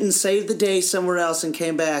 You went and saved the day somewhere else and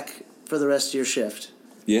came back for the rest of your shift.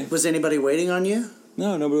 Yeah. Was anybody waiting on you?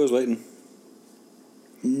 No, nobody was waiting.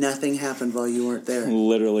 Nothing happened while you weren't there.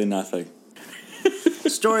 Literally nothing.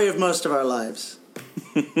 Story of most of our lives.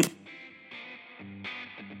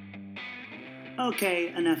 Okay,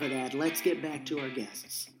 enough of that. Let's get back to our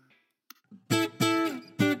guests.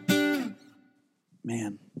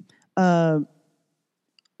 Man.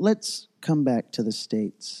 Let's come back to the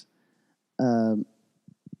States.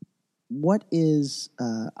 What is...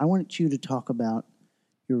 I want you to talk about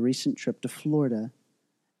your recent trip to Florida,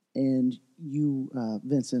 and you,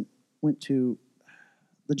 Vincent, went to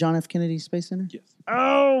the John F. Kennedy Space Center? Yes.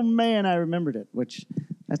 Oh, man, I remembered it, which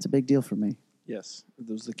that's a big deal for me. Yes, it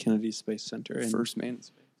was the Kennedy Space Center. And First man in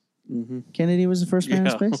space. Mm-hmm. Kennedy was the first man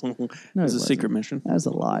in space? No, No, it was a wasn't. secret mission. That's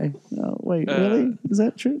a lie. No, wait, really? Is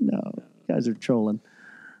that true? No. You guys are trolling.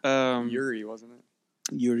 Yuri, wasn't it?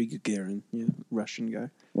 Yuri Gagarin, yeah, Russian guy.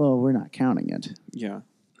 Well, we're not counting it. Yeah.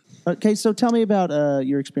 Okay, so tell me about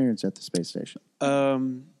your experience at the space station.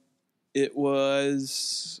 It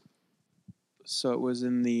was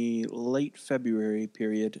in the late February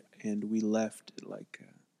period, and we left at like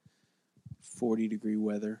 40-degree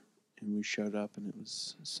weather, and we showed up, and it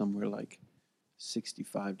was somewhere like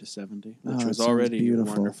 65 to 70, which was already a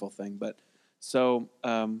wonderful thing. But so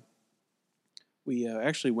we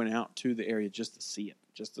actually went out to the area just to see it,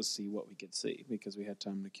 just to see what we could see, because we had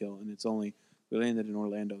time to kill. And we landed in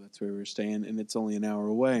Orlando. That's where we were staying, and it's only an hour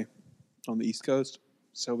away on the East Coast.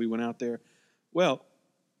 So we went out there. Well,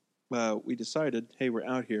 we decided, hey, we're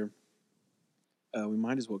out here. We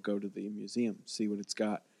might as well go to the museum, see what it's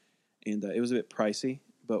got. And it was a bit pricey,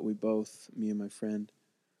 but me and my friend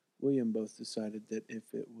William both decided that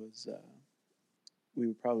if it was, we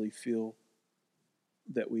would probably feel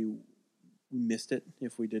that we missed it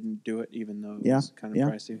if we didn't do it, even though it was kind of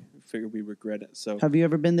pricey. We figured we regret it. So, have you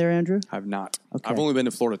ever been there, Andrew? I've not. Okay. I've only been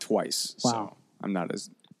to Florida twice. Wow. So I'm not as...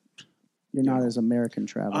 You're not as American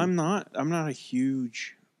traveler. I'm not a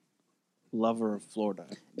huge lover of Florida.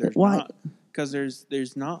 Why? Because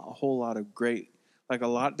there's not a whole lot of great...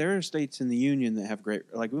 there are states in the Union that have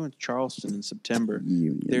great... Like, we went to Charleston in September.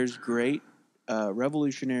 Union. There's great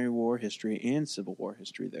Revolutionary War history and Civil War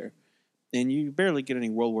history there. And you barely get any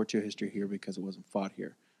World War II history here because it wasn't fought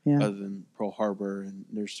here. Yeah. Other than Pearl Harbor, and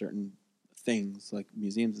there's certain things like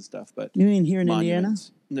museums and stuff. But You mean here in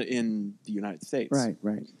monuments in the United States? Indiana?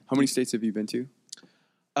 Right. How many states have you been to?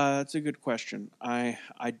 That's a good question. I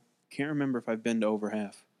can't remember if I've been to over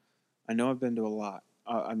half. I know I've been to a lot.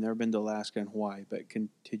 I've never been to Alaska and Hawaii, but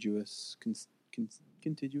contiguous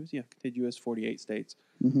 48 states.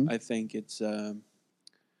 Mm-hmm. I think it's. I'd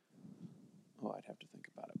have to think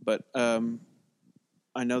about it, but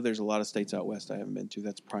I know there's a lot of states out west I haven't been to.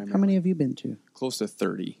 That's primarily. How many have you been to? Close to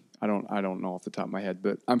 30. I don't know off the top of my head,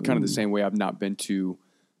 but I'm kind of the same way. I've not been to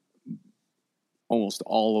almost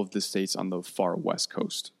all of the states on the far west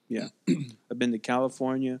coast. Yeah, I've been to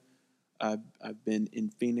California. I've been in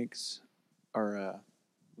Phoenix, or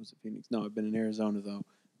was it Phoenix? No, I've been in Arizona though,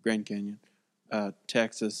 Grand Canyon,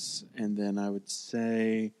 Texas, and then I would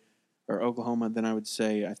say, or Oklahoma. Then I would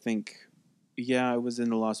say, I think, I was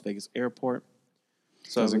in the Las Vegas airport.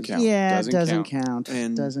 So doesn't count. Yeah, doesn't count.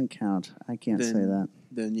 And doesn't count. I can't say that.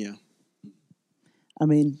 Then yeah. I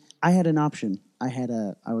mean, I had an option.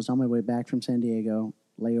 I was on my way back from San Diego,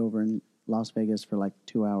 layover in Las Vegas for like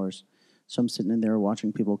 2 hours. So I'm sitting in there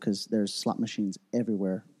watching people because there's slot machines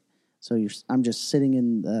everywhere. So I'm just sitting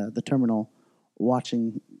in the terminal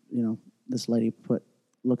watching, this lady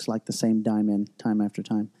looks like the same dime in time after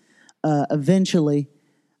time. Eventually,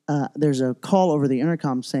 there's a call over the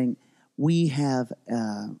intercom saying, we have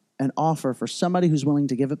an offer for somebody who's willing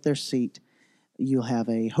to give up their seat. You'll have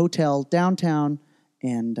a hotel downtown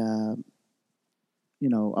and, a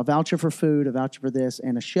voucher for food, a voucher for this,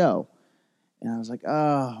 and a show. And I was like,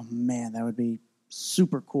 oh, man, that would be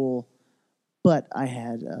super cool. But I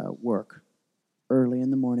had work early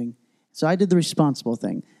in the morning. So I did the responsible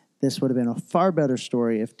thing. This would have been a far better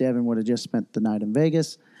story if Devin would have just spent the night in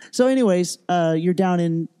Vegas. So anyways, you're down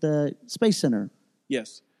in the Space Center.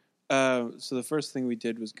 Yes. So the first thing we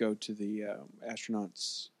did was go to the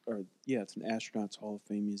it's an Astronauts Hall of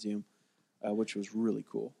Fame Museum, which was really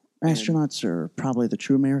cool. Astronauts are probably the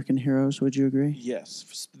true American heroes, would you agree?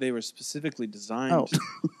 Yes. They were specifically designed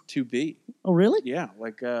to be. Oh, really? Yeah.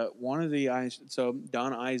 Like one of the... So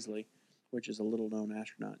Don Isley, which is a little-known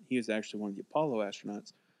astronaut, he was actually one of the Apollo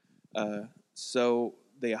astronauts. So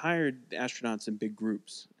they hired astronauts in big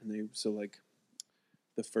groups. And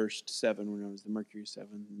the first 7 were known as the Mercury 7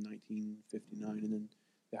 in 1959. And then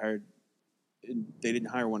they didn't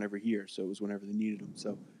hire one every year, so it was whenever they needed them.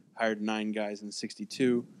 So hired 9 guys in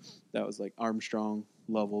 62. That was like Armstrong,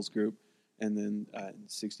 Lovell's group. And then in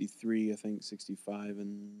 63, I think, 65,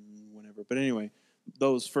 and whenever. But anyway,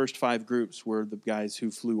 those first 5 groups were the guys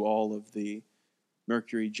who flew all of the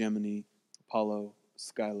Mercury, Gemini, Apollo,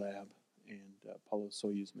 Skylab, and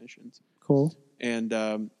Apollo-Soyuz missions. Cool.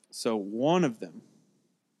 And so one of them,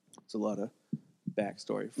 it's a lot of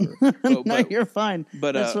backstory for... No, you're fine.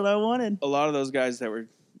 But that's what I wanted. A lot of those guys that were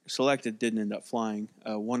selected didn't end up flying.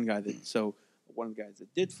 One guy that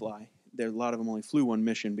did fly, a lot of them only flew one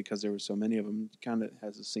mission because there were so many of them. Kind of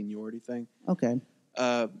has a seniority thing. Okay.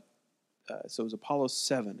 So it was Apollo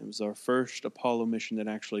 7. It was our first Apollo mission that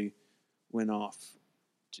actually went off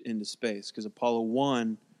into space, because Apollo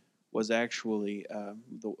 1 was actually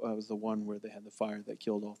was the one where they had the fire that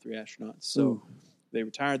killed all 3 astronauts. So they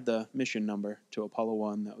retired the mission number to Apollo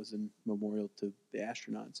 1. That was in memorial to the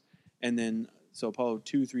astronauts. And then, so Apollo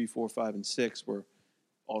 2, 3, 4, 5, and 6 were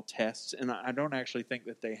all tests. And I don't actually think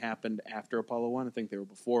that they happened after Apollo 1. I think they were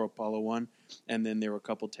before Apollo 1. And then there were a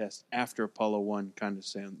couple tests after Apollo 1 kind of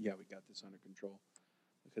saying, yeah, we got this under control.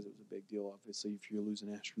 Because it was a big deal, obviously, if you're losing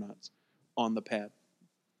astronauts on the pad.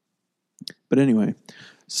 But anyway,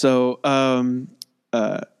 so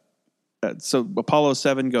Apollo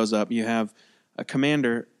 7 goes up. You have a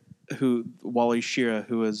commander, Wally Schirra,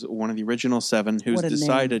 who is one of the original 7, who's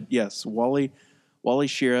decided, yes, Wally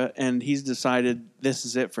Schirra, and he's decided this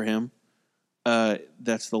is it for him.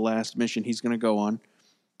 That's the last mission he's going to go on.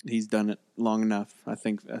 He's done it long enough. I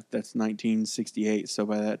think that's 1968, so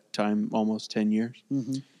by that time, almost 10 years.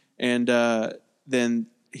 Mm-hmm. And then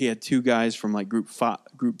he had 2 guys from like Group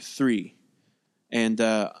 3, and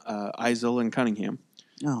Eisel and Cunningham.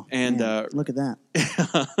 Oh, and man, look at that!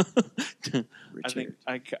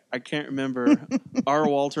 I can't remember R.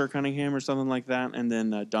 Walter Cunningham or something like that, and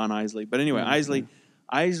then Don Isley. But anyway, Isley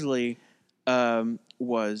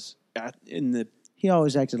was in the. He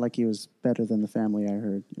always acted like he was better than the family. I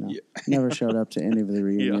heard. Never showed up to any of the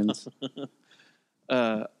reunions.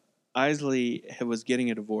 Isley was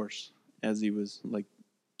getting a divorce as he was like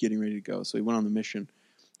getting ready to go, so he went on the mission,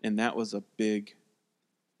 and that was a big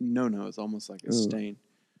no. It's almost like a stain.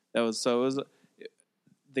 It was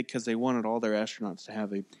because they wanted all their astronauts to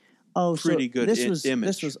have a pretty good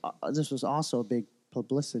image. This was also a big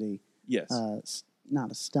publicity. Yes.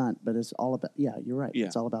 not a stunt, but it's all about. Yeah, you're right. Yeah.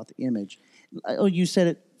 It's all about the image. Oh, you said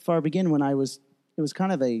it far begin when it was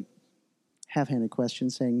kind of a half-handed question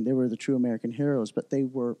saying they were the true American heroes, but they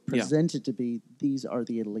were presented to be these are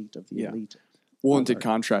the elite of the elite. Well, and to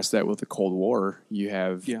contrast that with the Cold War, you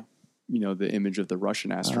have the image of the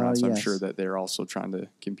Russian astronauts. I'm sure that they're also trying to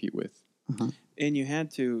compete with. Uh-huh. And you had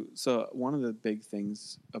to. So one of the big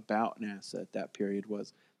things about NASA at that period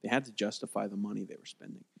was they had to justify the money they were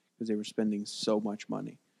spending because they were spending so much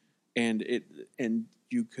money, and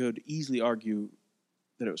you could easily argue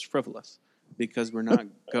that it was frivolous because we're not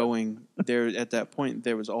going there at that point.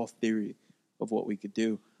 There was all theory of what we could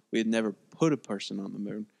do. We had never put a person on the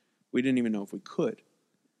moon. We didn't even know if we could.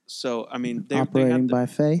 So I mean, operating by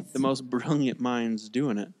faith, the most brilliant minds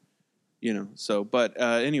doing it. So, but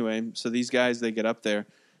anyway, so these guys, they get up there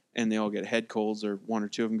and they all get head colds, or one or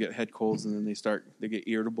two of them get head colds, and then they get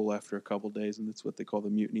irritable after a couple days, and that's what they call the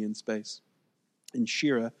mutiny in space. And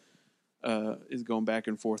Shira is going back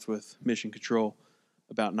and forth with Mission Control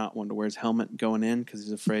about not wanting to wear his helmet going in because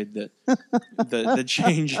he's afraid that the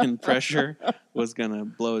change in pressure was going to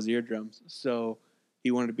blow his eardrums. So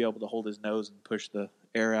he wanted to be able to hold his nose and push the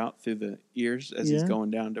air out through the ears as he's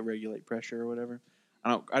going down to regulate pressure or whatever.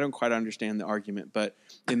 I don't quite understand the argument, but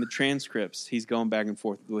in the transcripts, he's going back and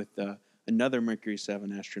forth with another Mercury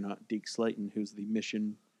 7 astronaut, Deke Slayton, who's the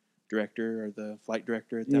mission director or the flight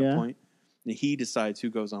director at that point. And he decides who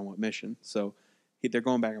goes on what mission. So they're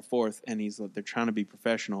going back and forth, and they're trying to be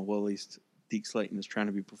professional. Well, at least Deke Slayton is trying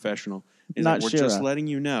to be professional. He's like, we're just letting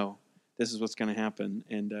you know this is what's going to happen.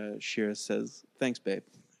 And Shira says, "Thanks, babe."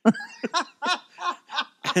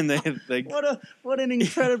 And they what an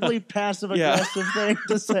incredibly passive aggressive thing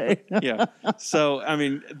to say. So I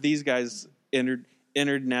mean, these guys entered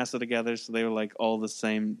NASA together, so they were like all the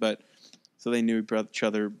same. But so they knew each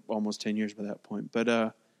other almost 10 years by that point. But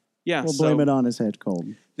we'll blame it on his head cold.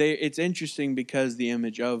 It's interesting because the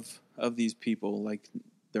image of these people, like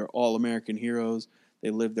they're all American heroes. They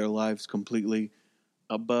live their lives completely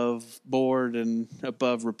above board and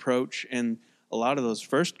above reproach. And a lot of those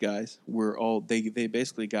first guys were they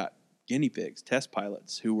basically got guinea pigs, test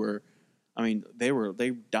pilots who were, they were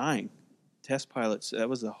dying. Test pilots, that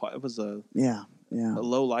was a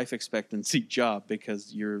low life expectancy job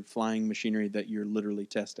because you're flying machinery that you're literally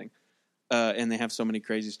testing. And they have so many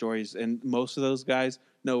crazy stories. And most of those guys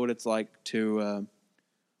know what it's like to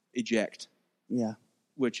eject. Yeah.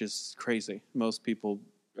 Which is crazy. Most people,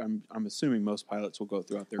 I'm assuming most pilots will go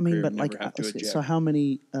throughout their career and never have to eject. So how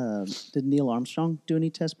many, did Neil Armstrong do any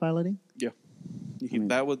test piloting? Yeah. He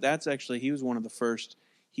was one of the first.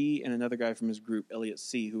 He and another guy from his group, Elliot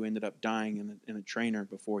C., who ended up dying in a trainer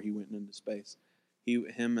before he went into space.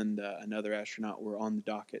 Him and another astronaut were on the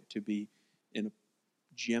docket to be in a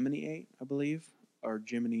Gemini 8, I believe, or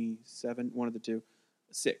Gemini 7, one of the two.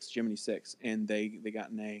 Gemini 6, and they got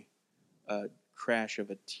in a crash of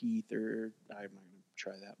a teeth, or I'm not going to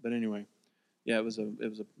try that, but anyway, it was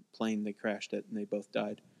a plane. They crashed it, and they both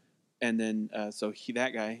died. And then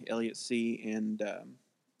that guy, Elliot C., and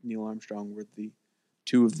Neil Armstrong were the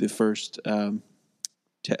two of the first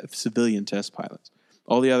civilian test pilots.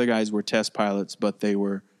 All the other guys were test pilots, but they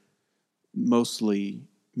were mostly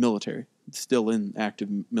military, still in active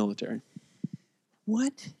military.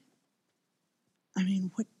 What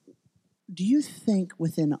do you think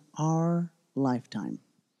within our lifetime?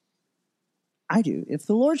 I do. If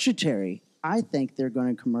the Lord should tarry, I think they're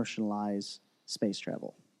going to commercialize space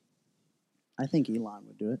travel. I think Elon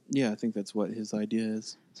would do it. Yeah, I think that's what his idea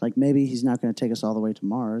is. It's like maybe he's not going to take us all the way to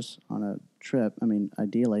Mars on a trip.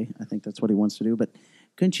 Ideally, I think that's what he wants to do. But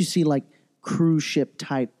couldn't you see like cruise ship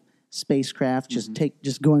type spacecraft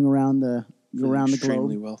just going around the globe?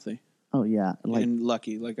 Extremely wealthy. Oh yeah, and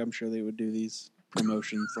lucky. Like I'm sure they would do these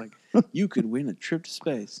promotions. Like you could win a trip to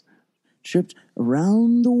space. Tripped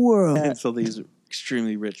around the world. And so these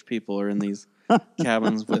extremely rich people are in these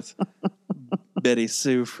cabins with Betty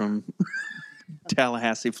Sue from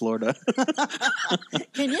Tallahassee, Florida.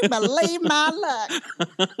 Can you believe my luck?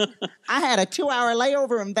 I had a 2-hour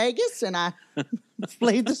layover in Vegas, and I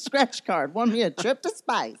played the scratch card. Won me a trip to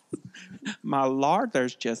space. My Lord,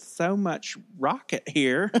 there's just so much rocket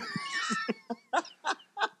here.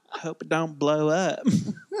 Hope it don't blow up.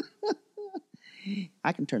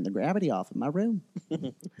 I can turn the gravity off in my room.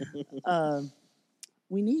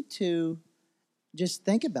 We need to just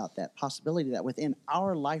think about that possibility that within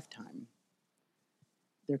our lifetime,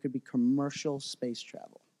 there could be commercial space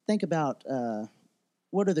travel. Think about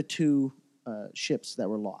what are the two ships that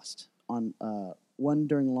were lost? On one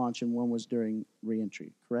during launch and one was during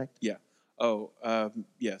reentry, correct? Yeah.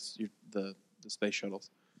 Yes. The space shuttles,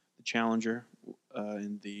 the Challenger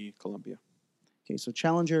and the Columbia. Okay, so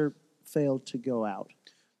Challenger failed to go out.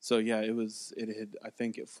 So yeah, I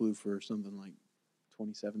think it flew for something like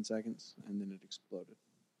 27 seconds, and then it exploded.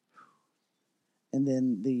 And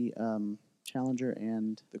then the Challenger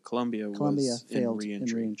and The Columbia failed in in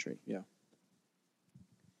reentry. reentry. Yeah.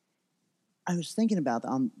 I was thinking about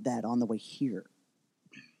that on the way here.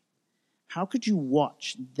 How could you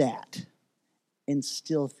watch that and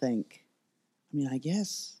still think, I mean, I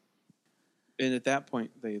guess... And at that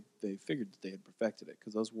point, they figured that they had perfected it,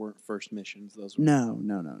 because those weren't first missions. Those were No.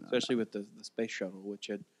 Especially with the space shuttle,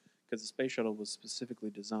 because the space shuttle was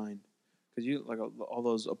specifically designed, because you like all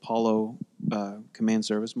those Apollo command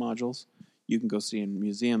service modules, you can go see in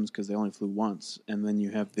museums because they only flew once, and then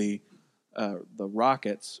you have the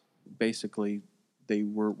rockets. Basically, they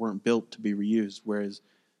weren't built to be reused, whereas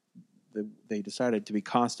they decided to be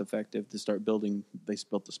cost effective to start building. They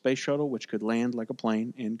built the space shuttle, which could land like a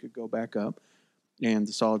plane and could go back up, and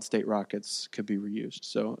the solid state rockets could be reused.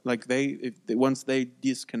 So, like once they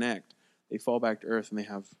disconnect, they fall back to Earth and they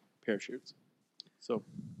have parachutes. So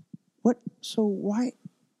why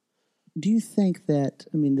do you think that?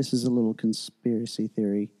 I mean, this is a little conspiracy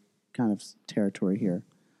theory kind of territory here.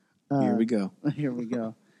 Here we go. Here we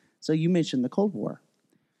go. So you mentioned the Cold War.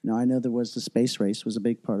 Now, I know there was the space race was a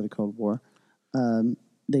big part of the Cold War.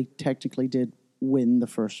 They technically did win the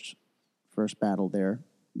first battle there.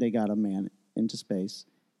 They got a man into space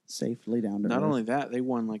safely down to Earth. Not only that, they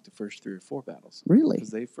won like the first 3 or 4 battles. Really?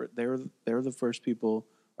 Because they were the first people,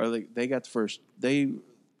 or they got the first.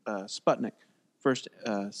 Sputnik, first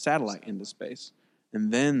satellite into space,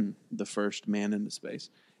 and then the first man into space,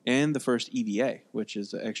 and the first EVA, which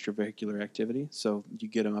is extravehicular activity. So you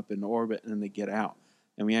get them up in orbit, and then they get out.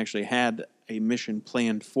 And we actually had a mission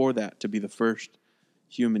planned for that to be the first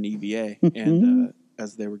human EVA. And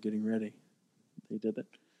as they were getting ready, they did it.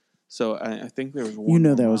 So I think there was one. You know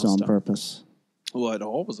more that was on milestone. purpose. Well, it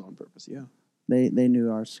all was on purpose. Yeah. They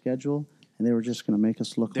knew our schedule, and they were just going to make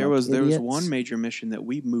us look. There like was idiots. one major mission that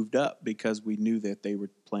we moved up because we knew that they were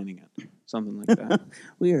planning it, something like that.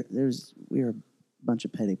 we are a bunch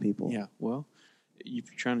of petty people. Yeah. Well, if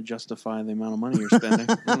you're trying to justify the amount of money you're spending,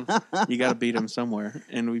 you got to beat them somewhere,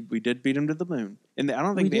 and we did beat them to the moon. And I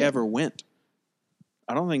don't think they ever went.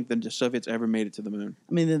 I don't think the Soviets ever made it to the moon.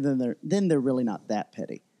 I mean, then they're really not that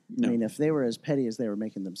petty. No. I mean, if they were as petty as they were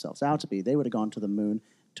making themselves out to be, they would have gone to the moon,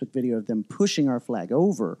 took video of them pushing our flag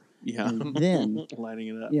over, Yeah, and then lighting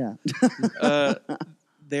it up. Yeah,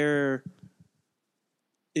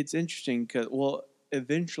 It's interesting because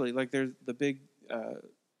eventually, like there's the big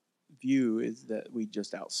view is that we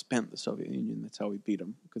just outspent the Soviet Union. That's how we beat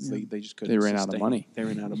them because they just couldn't. They ran out of money. They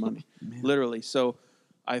ran out of money, literally. So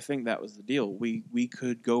I think that was the deal. We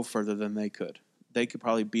could go further than they could. They could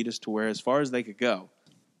probably beat us to as far as they could go.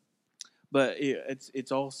 But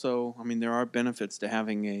it's also, I mean, there are benefits to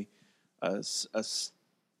having a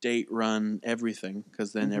state-run everything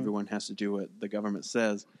because then everyone has to do what the government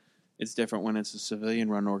says. It's different when it's a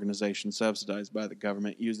civilian-run organization subsidized by the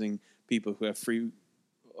government using people who have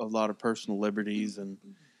a lot of personal liberties.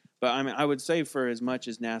 But I mean, I would say for as much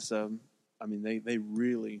as NASA, I mean, they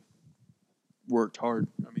really worked hard.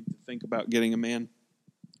 I mean, to think about getting a man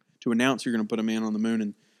to announce you're going to put a man on the moon,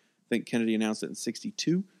 and I think Kennedy announced it in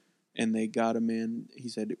 1962. And they got him in, he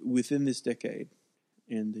said, within this decade.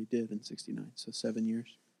 And they did in 1969, so 7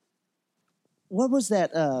 years. what was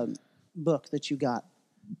that book that you got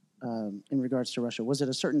in regards to Russia? Was it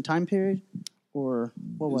a certain time period, or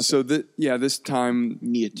what was it? This time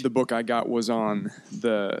the book I got was on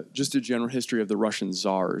just a general history of the Russian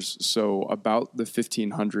czars. So about the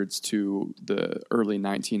 1500s to the early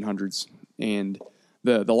 1900s, and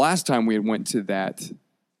the last time we went to that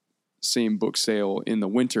same book sale in the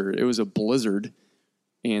winter, it was a blizzard,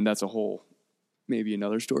 and that's maybe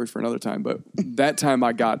another story for another time. But that time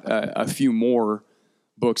I got a few more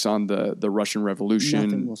books on the Russian Revolution,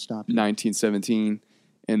 Nothing will stop you. 1917,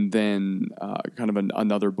 and then kind of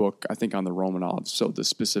another book, I think, on the Romanovs. So the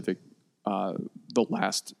specific, the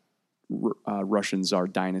last Russian Tsar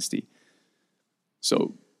dynasty.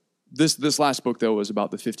 So this last book, though, was about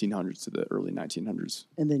the 1500s to the early 1900s.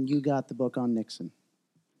 And then you got the book on Nixon.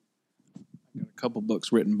 Got a couple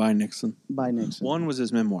books written by Nixon. By Nixon. One was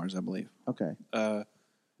his memoirs, I believe. Okay.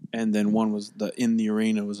 And then one was In the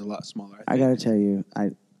Arena was a lot smaller. I got to tell you,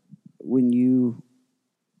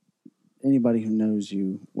 anybody who knows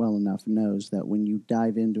you well enough knows that when you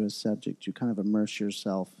dive into a subject, you kind of immerse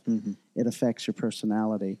yourself. Mm-hmm. It affects your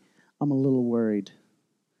personality. I'm a little worried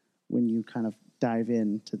when you kind of dive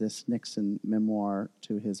into this Nixon memoir,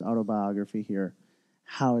 to his autobiography here,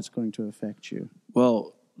 how it's going to affect you.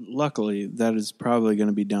 Well, luckily, that is probably going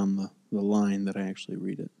to be down the line that I actually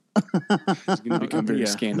read it. It's going to become very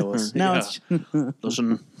scandalous. Now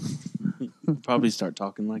Listen, probably start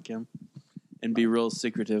talking like him and be real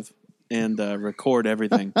secretive and record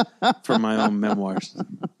everything for my own memoirs.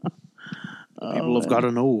 People have got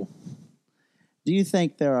to know. Do you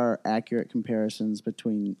think there are accurate comparisons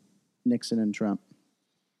between Nixon and Trump?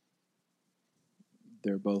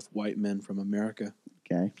 They're both white men from America.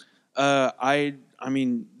 Okay. I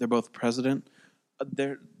mean, they're both president.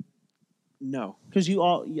 No. Because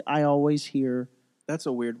I always hear That's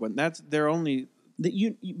a weird one. They're only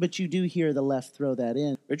that but you do hear the left throw that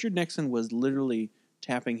in. Richard Nixon was literally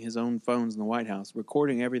tapping his own phones in the White House,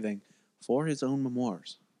 recording everything for his own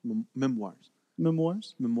memoirs. Memoirs.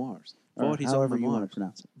 Or For his however own you want memoirs. to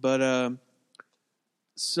pronounce it. But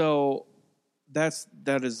so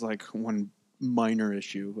that is like one minor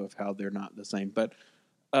issue of how they're not the same. But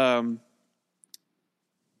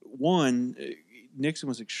one, Nixon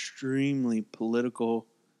was extremely political,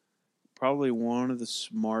 probably one of the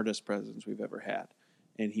smartest presidents we've ever had.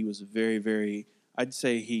 And he was very, very, I'd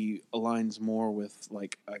say he aligns more with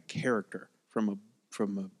like a character from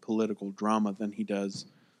a political drama than he does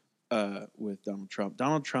with Donald Trump.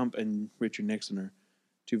 Donald Trump and Richard Nixon are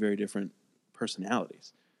two very different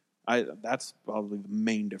personalities. That's probably the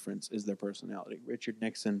main difference is their personality. Richard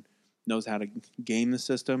Nixon knows how to game the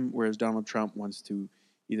system, whereas Donald Trump wants to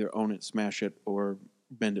either own it, smash it, or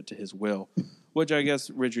bend it to his will, which I guess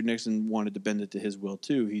Richard Nixon wanted to bend it to his will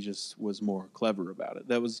too. He just was more clever about it.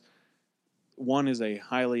 One is a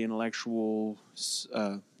highly intellectual,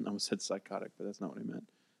 I almost said psychotic, but that's not what I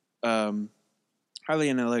meant. Highly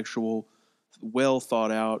intellectual, well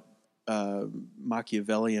thought out,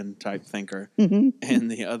 Machiavellian type thinker, and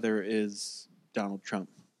the other is Donald Trump.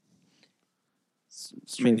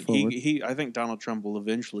 Straightforward. I think Donald Trump will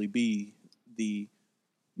eventually be the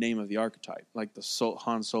name of the archetype, like the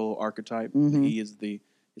Han Solo archetype. He is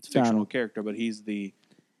it's a fictional character, but he's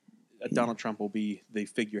Donald Trump will be the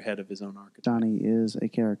figurehead of his own archetype. Donnie is a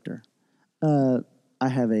character. I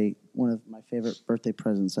have one of my favorite birthday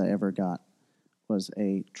presents I ever got was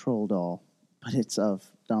a troll doll, but it's of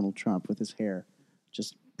Donald Trump with his hair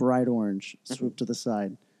just bright orange, swooped to the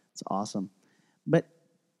side. It's awesome, but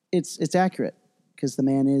it's accurate because the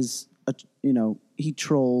man is he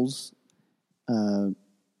trolls.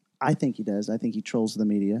 I think he does. I think he trolls the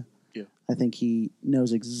media. Yeah. I think he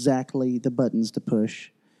knows exactly the buttons to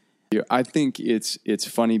push. Yeah, I think it's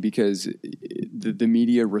funny because the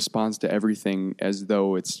media responds to everything as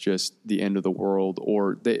though it's just the end of the world,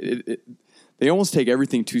 or they almost take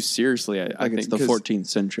everything too seriously. I think it's the 14th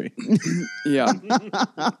century. Yeah,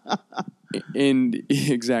 and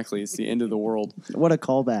exactly, it's the end of the world. What a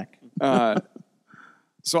callback!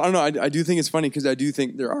 So I don't know. I do think it's funny because I do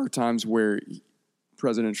think there are times where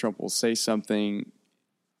President Trump will say something,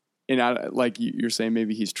 and like you're saying,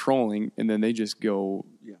 maybe he's trolling, and then they just go.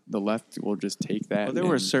 Yeah. The left will just take that. Well, there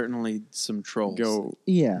were certainly some trolls. Go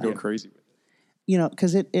crazy with it.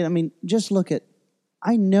 Because I mean, just look at.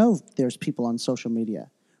 I know there's people on social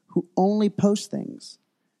media who only post things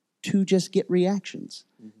to just get reactions,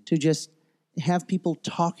 to just have people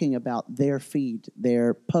talking about their feed,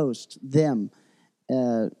 their post, them.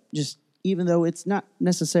 Just even though it's not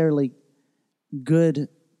necessarily good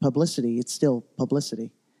publicity, it's still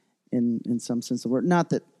publicity in some sense of the word.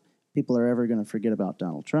 Not that people are ever going to forget about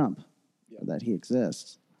Donald Trump, or that he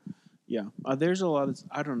exists. Yeah, there's a lot of,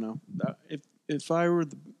 I don't know. If I were,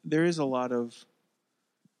 there's a lot of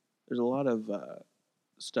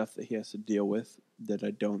stuff that he has to deal with that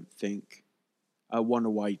I don't think, I wonder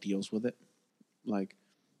why he deals with it. Like,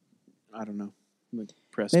 I don't know. Like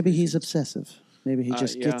press Maybe briefings. he's obsessive. Maybe he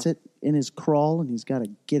just gets it in his crawl and he's got to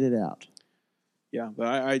get it out. Yeah, but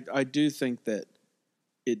I do think that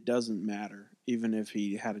it doesn't matter, even if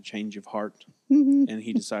he had a change of heart and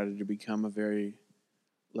he decided to become a very,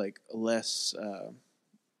 less,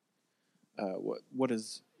 what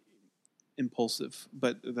is impulsive,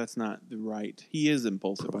 but that's not the right. He is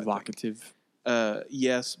impulsive, provocative.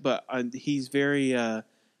 Yes, but he's very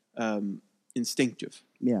instinctive.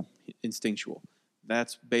 Yeah, instinctual.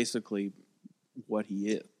 That's basically what he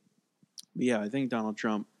is. But yeah, I think Donald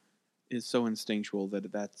Trump is so instinctual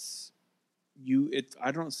that's you.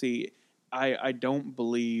 I don't see. I don't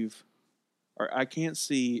believe, or I can't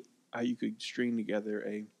see how you could string together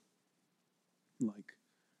a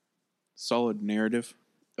solid narrative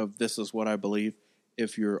of this is what I believe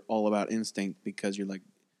if you're all about instinct, because you're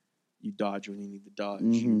you dodge when you need to dodge,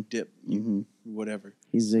 you dip, whatever.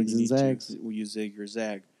 He zigs and zags. You zig or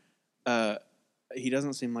zag. He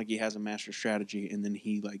doesn't seem like he has a master strategy, and then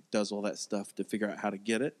he does all that stuff to figure out how to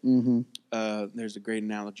get it. There's a great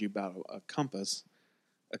analogy about a compass.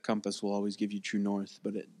 a compass will always give you true north,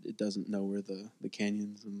 but it doesn't know where the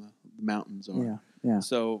canyons and the mountains are. Yeah, yeah.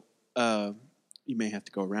 So you may have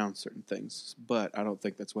to go around certain things, but I don't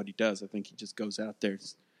think that's what he does. I think he just goes out there.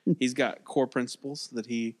 He's got core principles that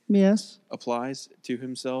he applies to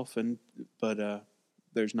himself, but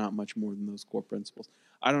there's not much more than those core principles.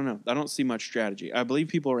 I don't know. I don't see much strategy. I believe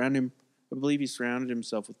people around him. I believe he surrounded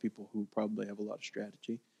himself with people who probably have a lot of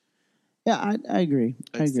strategy. Yeah, I agree.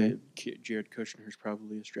 I agree. Jared Kushner's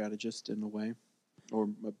probably a strategist in a way, or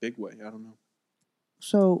a big way. I don't know.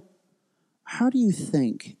 So, how do you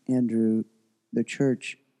think, Andrew, the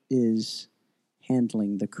church is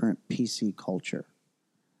handling the current PC culture?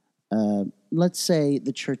 Let's say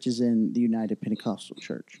the church is in the United Pentecostal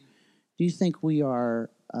Church. Do you think we are,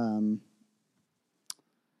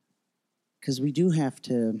 because we do have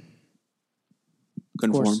to...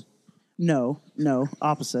 Conform. No,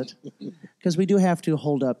 opposite. Because we do have to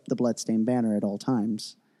hold up the bloodstained banner at all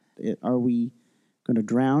times. Are we going to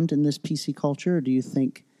drown in this PC culture, or do you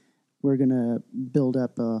think we're going to build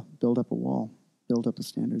up a wall, build up a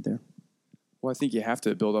standard there? Well, I think you have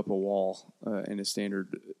to build up a wall and a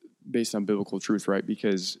standard based on biblical truth, right?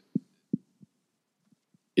 Because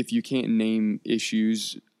if you can't name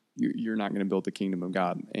issues, you're not going to build the kingdom of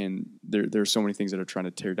God. And there are so many things that are trying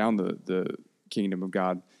to tear down the kingdom of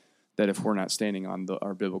God, that if we're not standing on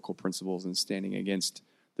our biblical principles and standing against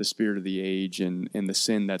the spirit of the age and the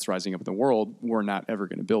sin that's rising up in the world, we're not ever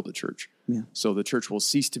going to build a church. Yeah. So the church will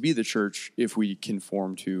cease to be the church if we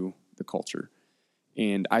conform to the culture.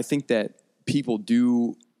 And I think that people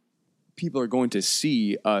are going to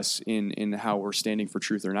see us in how we're standing for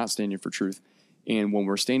truth or not standing for truth. And when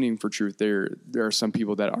we're standing for truth, there are some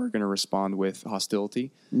people that are going to respond with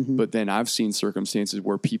hostility. Mm-hmm. But then I've seen circumstances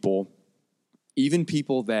where even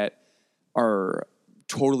people that are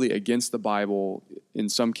totally against the Bible, in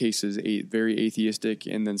some cases very atheistic,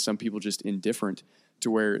 and then some people just indifferent, to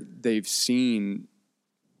where they've seen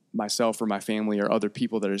myself or my family or other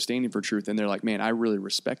people that are standing for truth, and they're like, man, I really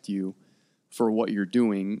respect you for what you're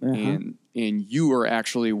doing, and you are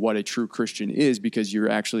actually what a true Christian is, because you're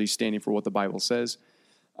actually standing for what the Bible says.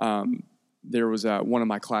 There was one of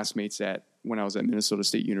my classmates when I was at Minnesota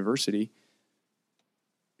State University.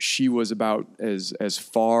 She was about as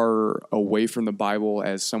far away from the Bible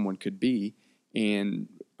as someone could be, and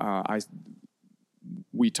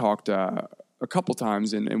we talked a couple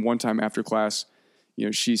times, and one time after class,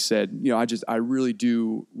 she said, I really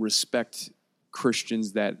do respect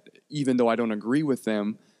Christians that, even though I don't agree with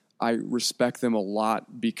them, I respect them a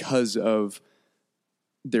lot because of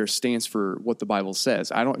their stance for what the Bible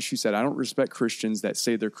says. She said, I don't respect Christians that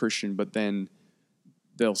say they're Christian, but then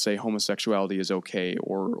they'll say homosexuality is okay,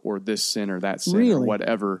 or this sin or that sin, or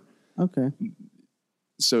whatever. Okay.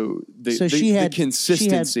 So the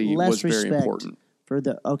consistency was very important.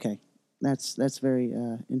 That's very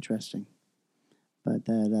interesting. But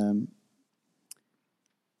that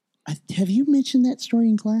have you mentioned that story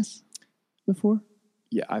in class before?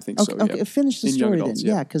 Yeah, I think so. Okay, yeah. Finish the in story adults,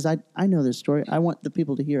 then. Yeah, because I know this story. I want the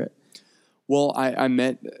people to hear it. Well, I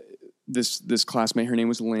met this classmate. Her name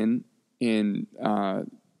was Lynn. And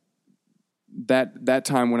that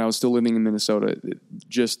time when I was still living in Minnesota,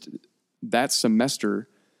 just that semester,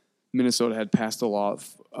 Minnesota had passed a law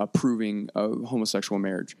approving of homosexual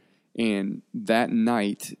marriage. And that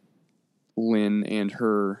night, Lynn and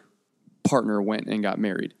her partner went and got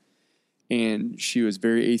married. And she was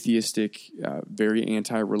very atheistic, very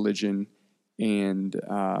anti-religion. And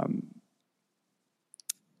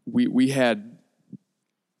we had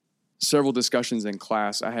several discussions in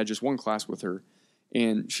class. I had just one class with her,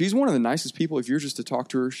 and she's one of the nicest people. If you're just to talk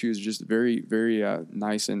to her, she was just very, very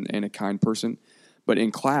nice and a kind person. But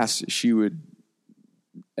in class, she would,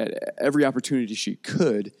 at every opportunity she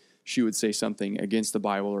could, she would say something against the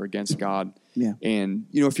Bible or against God. Yeah. And,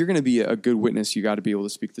 if you're going to be a good witness, you got to be able to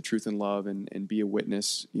speak the truth in love and be a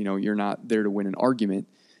witness. You're not there to win an argument.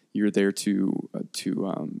 You're there to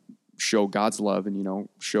show God's love and,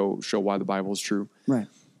 show why the Bible is true. Right.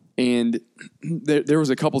 And there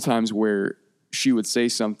was a couple times where she would say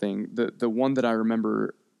something. The one that I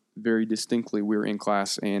remember very distinctly, we were in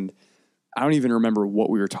class, and I don't even remember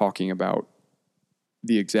what we were talking about,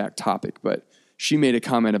 the exact topic, but she made a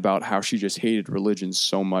comment about how she just hated religion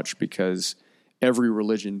so much because every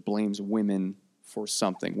religion blames women for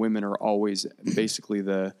something. Women are always basically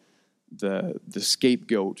the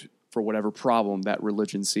scapegoat for whatever problem that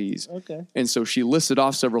religion sees. Okay. And so she listed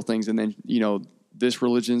off several things, and then, this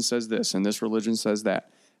religion says this and this religion says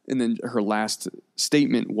that. And then her last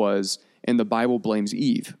statement was, and the Bible blames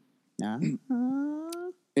Eve.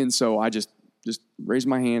 And so I just raised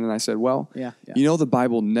my hand and I said, well, yeah. the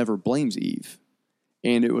Bible never blames Eve.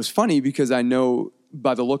 And it was funny because I know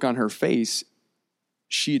by the look on her face,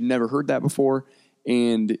 she had never heard that before.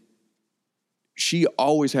 And she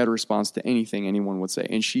always had a response to anything anyone would say.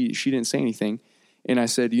 And she didn't say anything. And I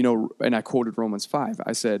said, and I quoted Romans 5.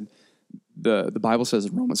 I said, the Bible says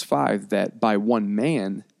in Romans 5 that by one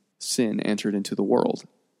man sin entered into the world.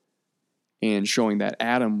 And showing that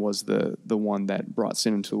Adam was the one that brought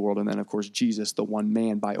sin into the world. And then, of course, Jesus, the one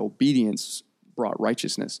man, by obedience, brought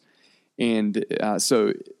righteousness. And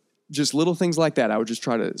so just little things like that. I would just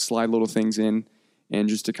try to slide little things in and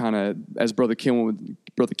just to kind of, as Brother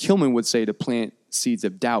Kilman would say, to plant seeds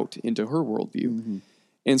of doubt into her worldview. Mm-hmm.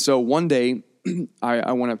 And so one day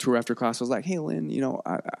I went up to her after class. I was like, hey, Lynn,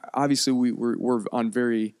 obviously we're on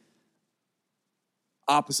very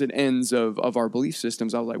opposite ends of our belief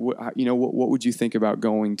systems. I was like, what would you think about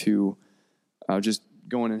going to just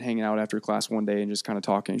going and hanging out after class one day and just kind of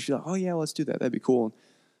talking? And she's like, oh yeah, let's do that. That'd be cool.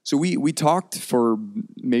 So we talked for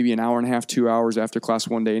maybe an hour and a half, 2 hours after class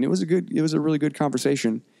one day, and it was a really good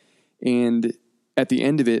conversation. And at the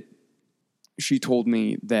end of it, she told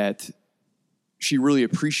me that she really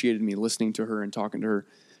appreciated me listening to her and talking to her.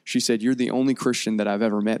 She said, "You're the only Christian that I've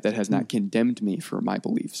ever met that has not condemned me for my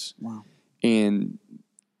beliefs." Wow. And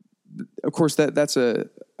of course, that's a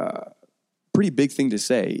pretty big thing to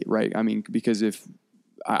say, right? I mean, because if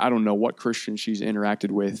I don't know what Christians she's interacted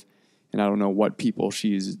with, and I don't know what people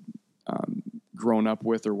she's grown up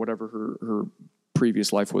with or whatever her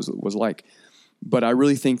previous life was like. But I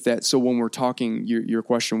really think that, so when we're talking, your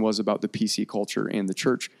question was about the PC culture and the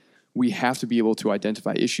church, we have to be able to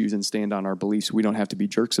identify issues and stand on our beliefs. We don't have to be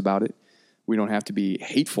jerks about it. We don't have to be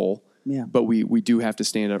hateful, but we do have to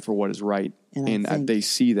stand up for what is right. And they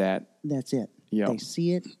see that. That's it. Yep. They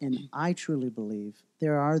see it, and I truly believe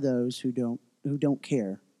there are those who don't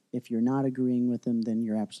care. If you're not agreeing with them, then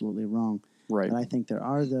you're absolutely wrong. Right. But I think there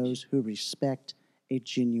are those who respect a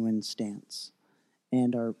genuine stance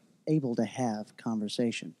and are able to have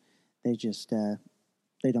conversation. They just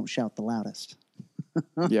they don't shout the loudest.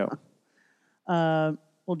 Yeah.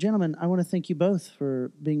 Well, gentlemen, I want to thank you both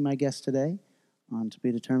for being my guest today on To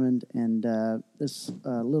Be Determined and this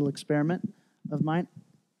little experiment of mine.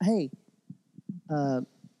 Hey,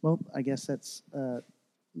 well, I guess that's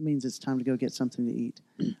means it's time to go get something to eat.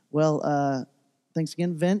 Well, thanks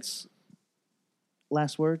again, Vince.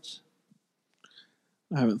 Last words?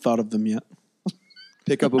 I haven't thought of them yet.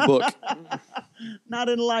 Pick up a book. Not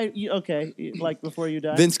in life. Okay, like before you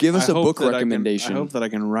die. Vince, give us a book recommendation. I hope that I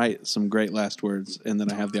can write some great last words and that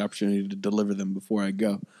I have the opportunity to deliver them before I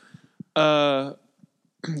go.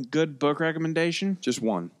 Good book recommendation? Just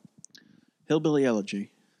one. Hillbilly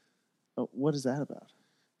Elegy. Oh, what is that about?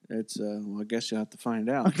 It's, well, I guess you'll have to find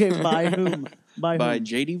out. Okay, by whom? By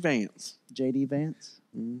J.D. Vance. J.D. Vance?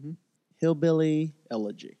 Mm-hmm. Hillbilly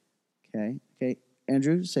Elegy. Okay.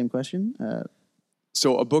 Andrew, same question.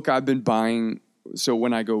 So a book I've been buying, so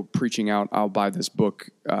when I go preaching out, I'll buy this book,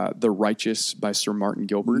 The Righteous by Sir Martin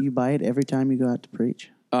Gilbert. You buy it every time you go out to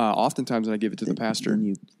preach? Oftentimes I give it to the pastor. And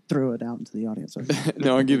you throw it out into the audience.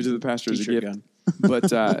 No, I give it to the pastor as a gift. Gun.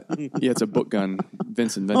 But yeah, it's a book gun.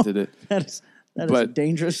 Vince invented it. That is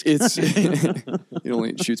dangerous. It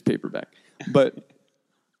only shoots paperback. But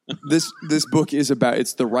this book is about,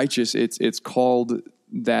 it's The Righteous. It's called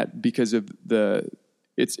that because of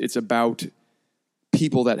it's about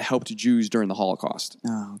people that helped Jews during the Holocaust.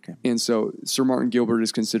 Oh, okay. And so Sir Martin Gilbert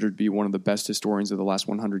is considered to be one of the best historians of the last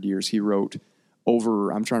 100 years. He wrote over,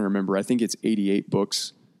 I'm trying to remember, I think it's 88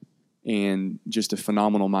 books, and just a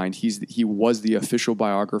phenomenal mind. He was the official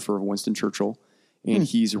biographer of Winston Churchill, and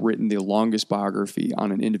he's written the longest biography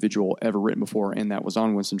on an individual ever written before, and that was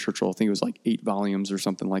on Winston Churchill. I think it was like 8 volumes or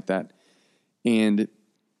something like that. And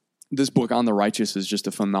this book on the righteous is just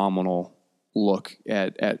a phenomenal look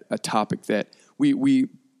at a topic that we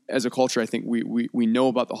as a culture, I think we know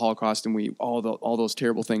about the Holocaust and all those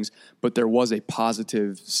terrible things, but there was a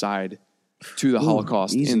positive side to the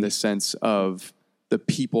Holocaust in the sense of the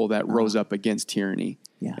people that rose up against tyranny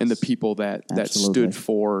and the people that stood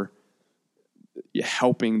for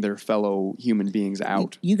helping their fellow human beings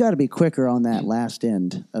out. You got to be quicker on that last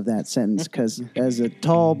end of that sentence, because as a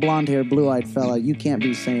tall, blonde-haired, blue-eyed fella, you can't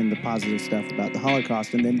be saying the positive stuff about the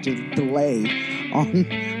Holocaust and then just delay on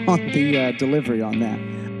the delivery on that.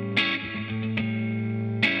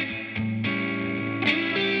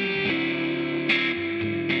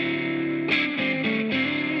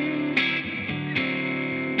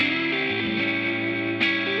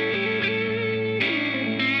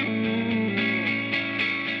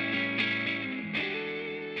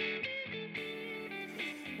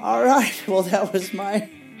 All right, well, that was my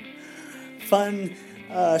fun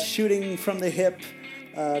shooting from the hip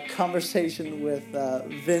conversation with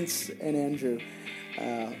Vince and Andrew.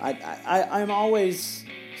 I'm always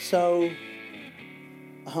so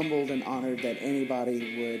humbled and honored that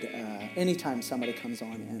anybody would, anytime somebody comes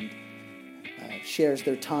on and shares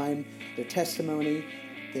their time, their testimony,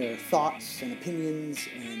 their thoughts and opinions,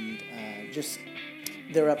 and just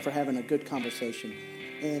they're up for having a good conversation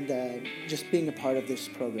and just being a part of this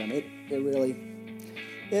program.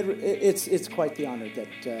 It's quite the honor that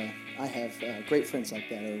I have great friends like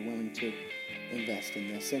that who are willing to invest in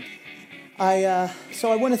this. And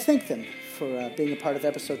so I want to thank them for being a part of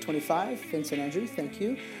episode 25. Vince and Andrew, thank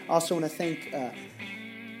you. I also want to thank,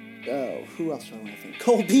 who else do I want to thank?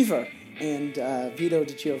 Cole Beaver and Vito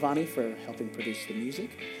DiGiovanni for helping produce the music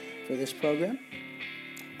for this program.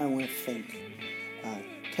 I want to thank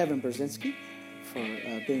Kevin Brzezinski for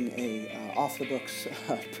being a off-the-books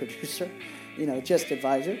producer, just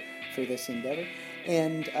advisor for this endeavor.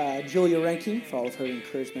 And Julia Rankin for all of her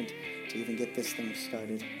encouragement to even get this thing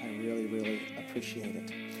started. I really, really appreciate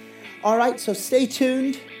it. All right, so stay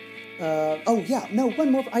tuned.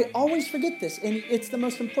 One more. I always forget this, and it's the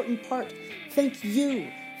most important part. Thank you,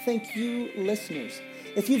 listeners.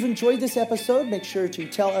 If you've enjoyed this episode, make sure to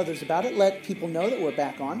tell others about it. Let people know that we're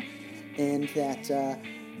back on and that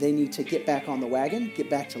they need to get back on the wagon, get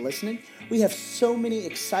back to listening. We have so many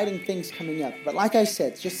exciting things coming up. But like I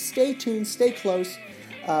said, just stay tuned, stay close.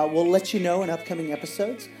 We'll let you know in upcoming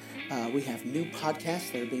episodes. We have new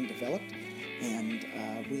podcasts that are being developed. And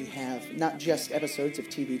we have not just episodes of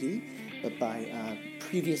TBD, but by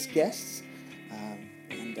previous guests.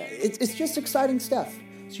 It's just exciting stuff.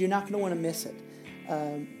 So you're not going to want to miss it.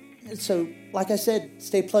 So like I said,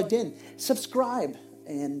 stay plugged in. Subscribe.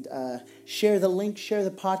 And share the link, share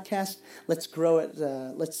the podcast. Let's grow it.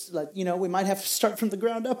 We might have to start from the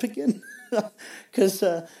ground up again because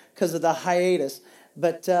of the hiatus.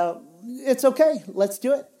 But it's okay. Let's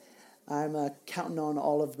do it. I'm counting on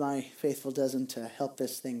all of my faithful dozen to help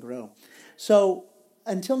this thing grow. So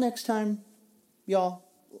until next time, y'all,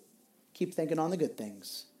 keep thinking on the good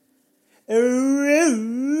things.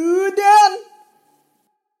 Down.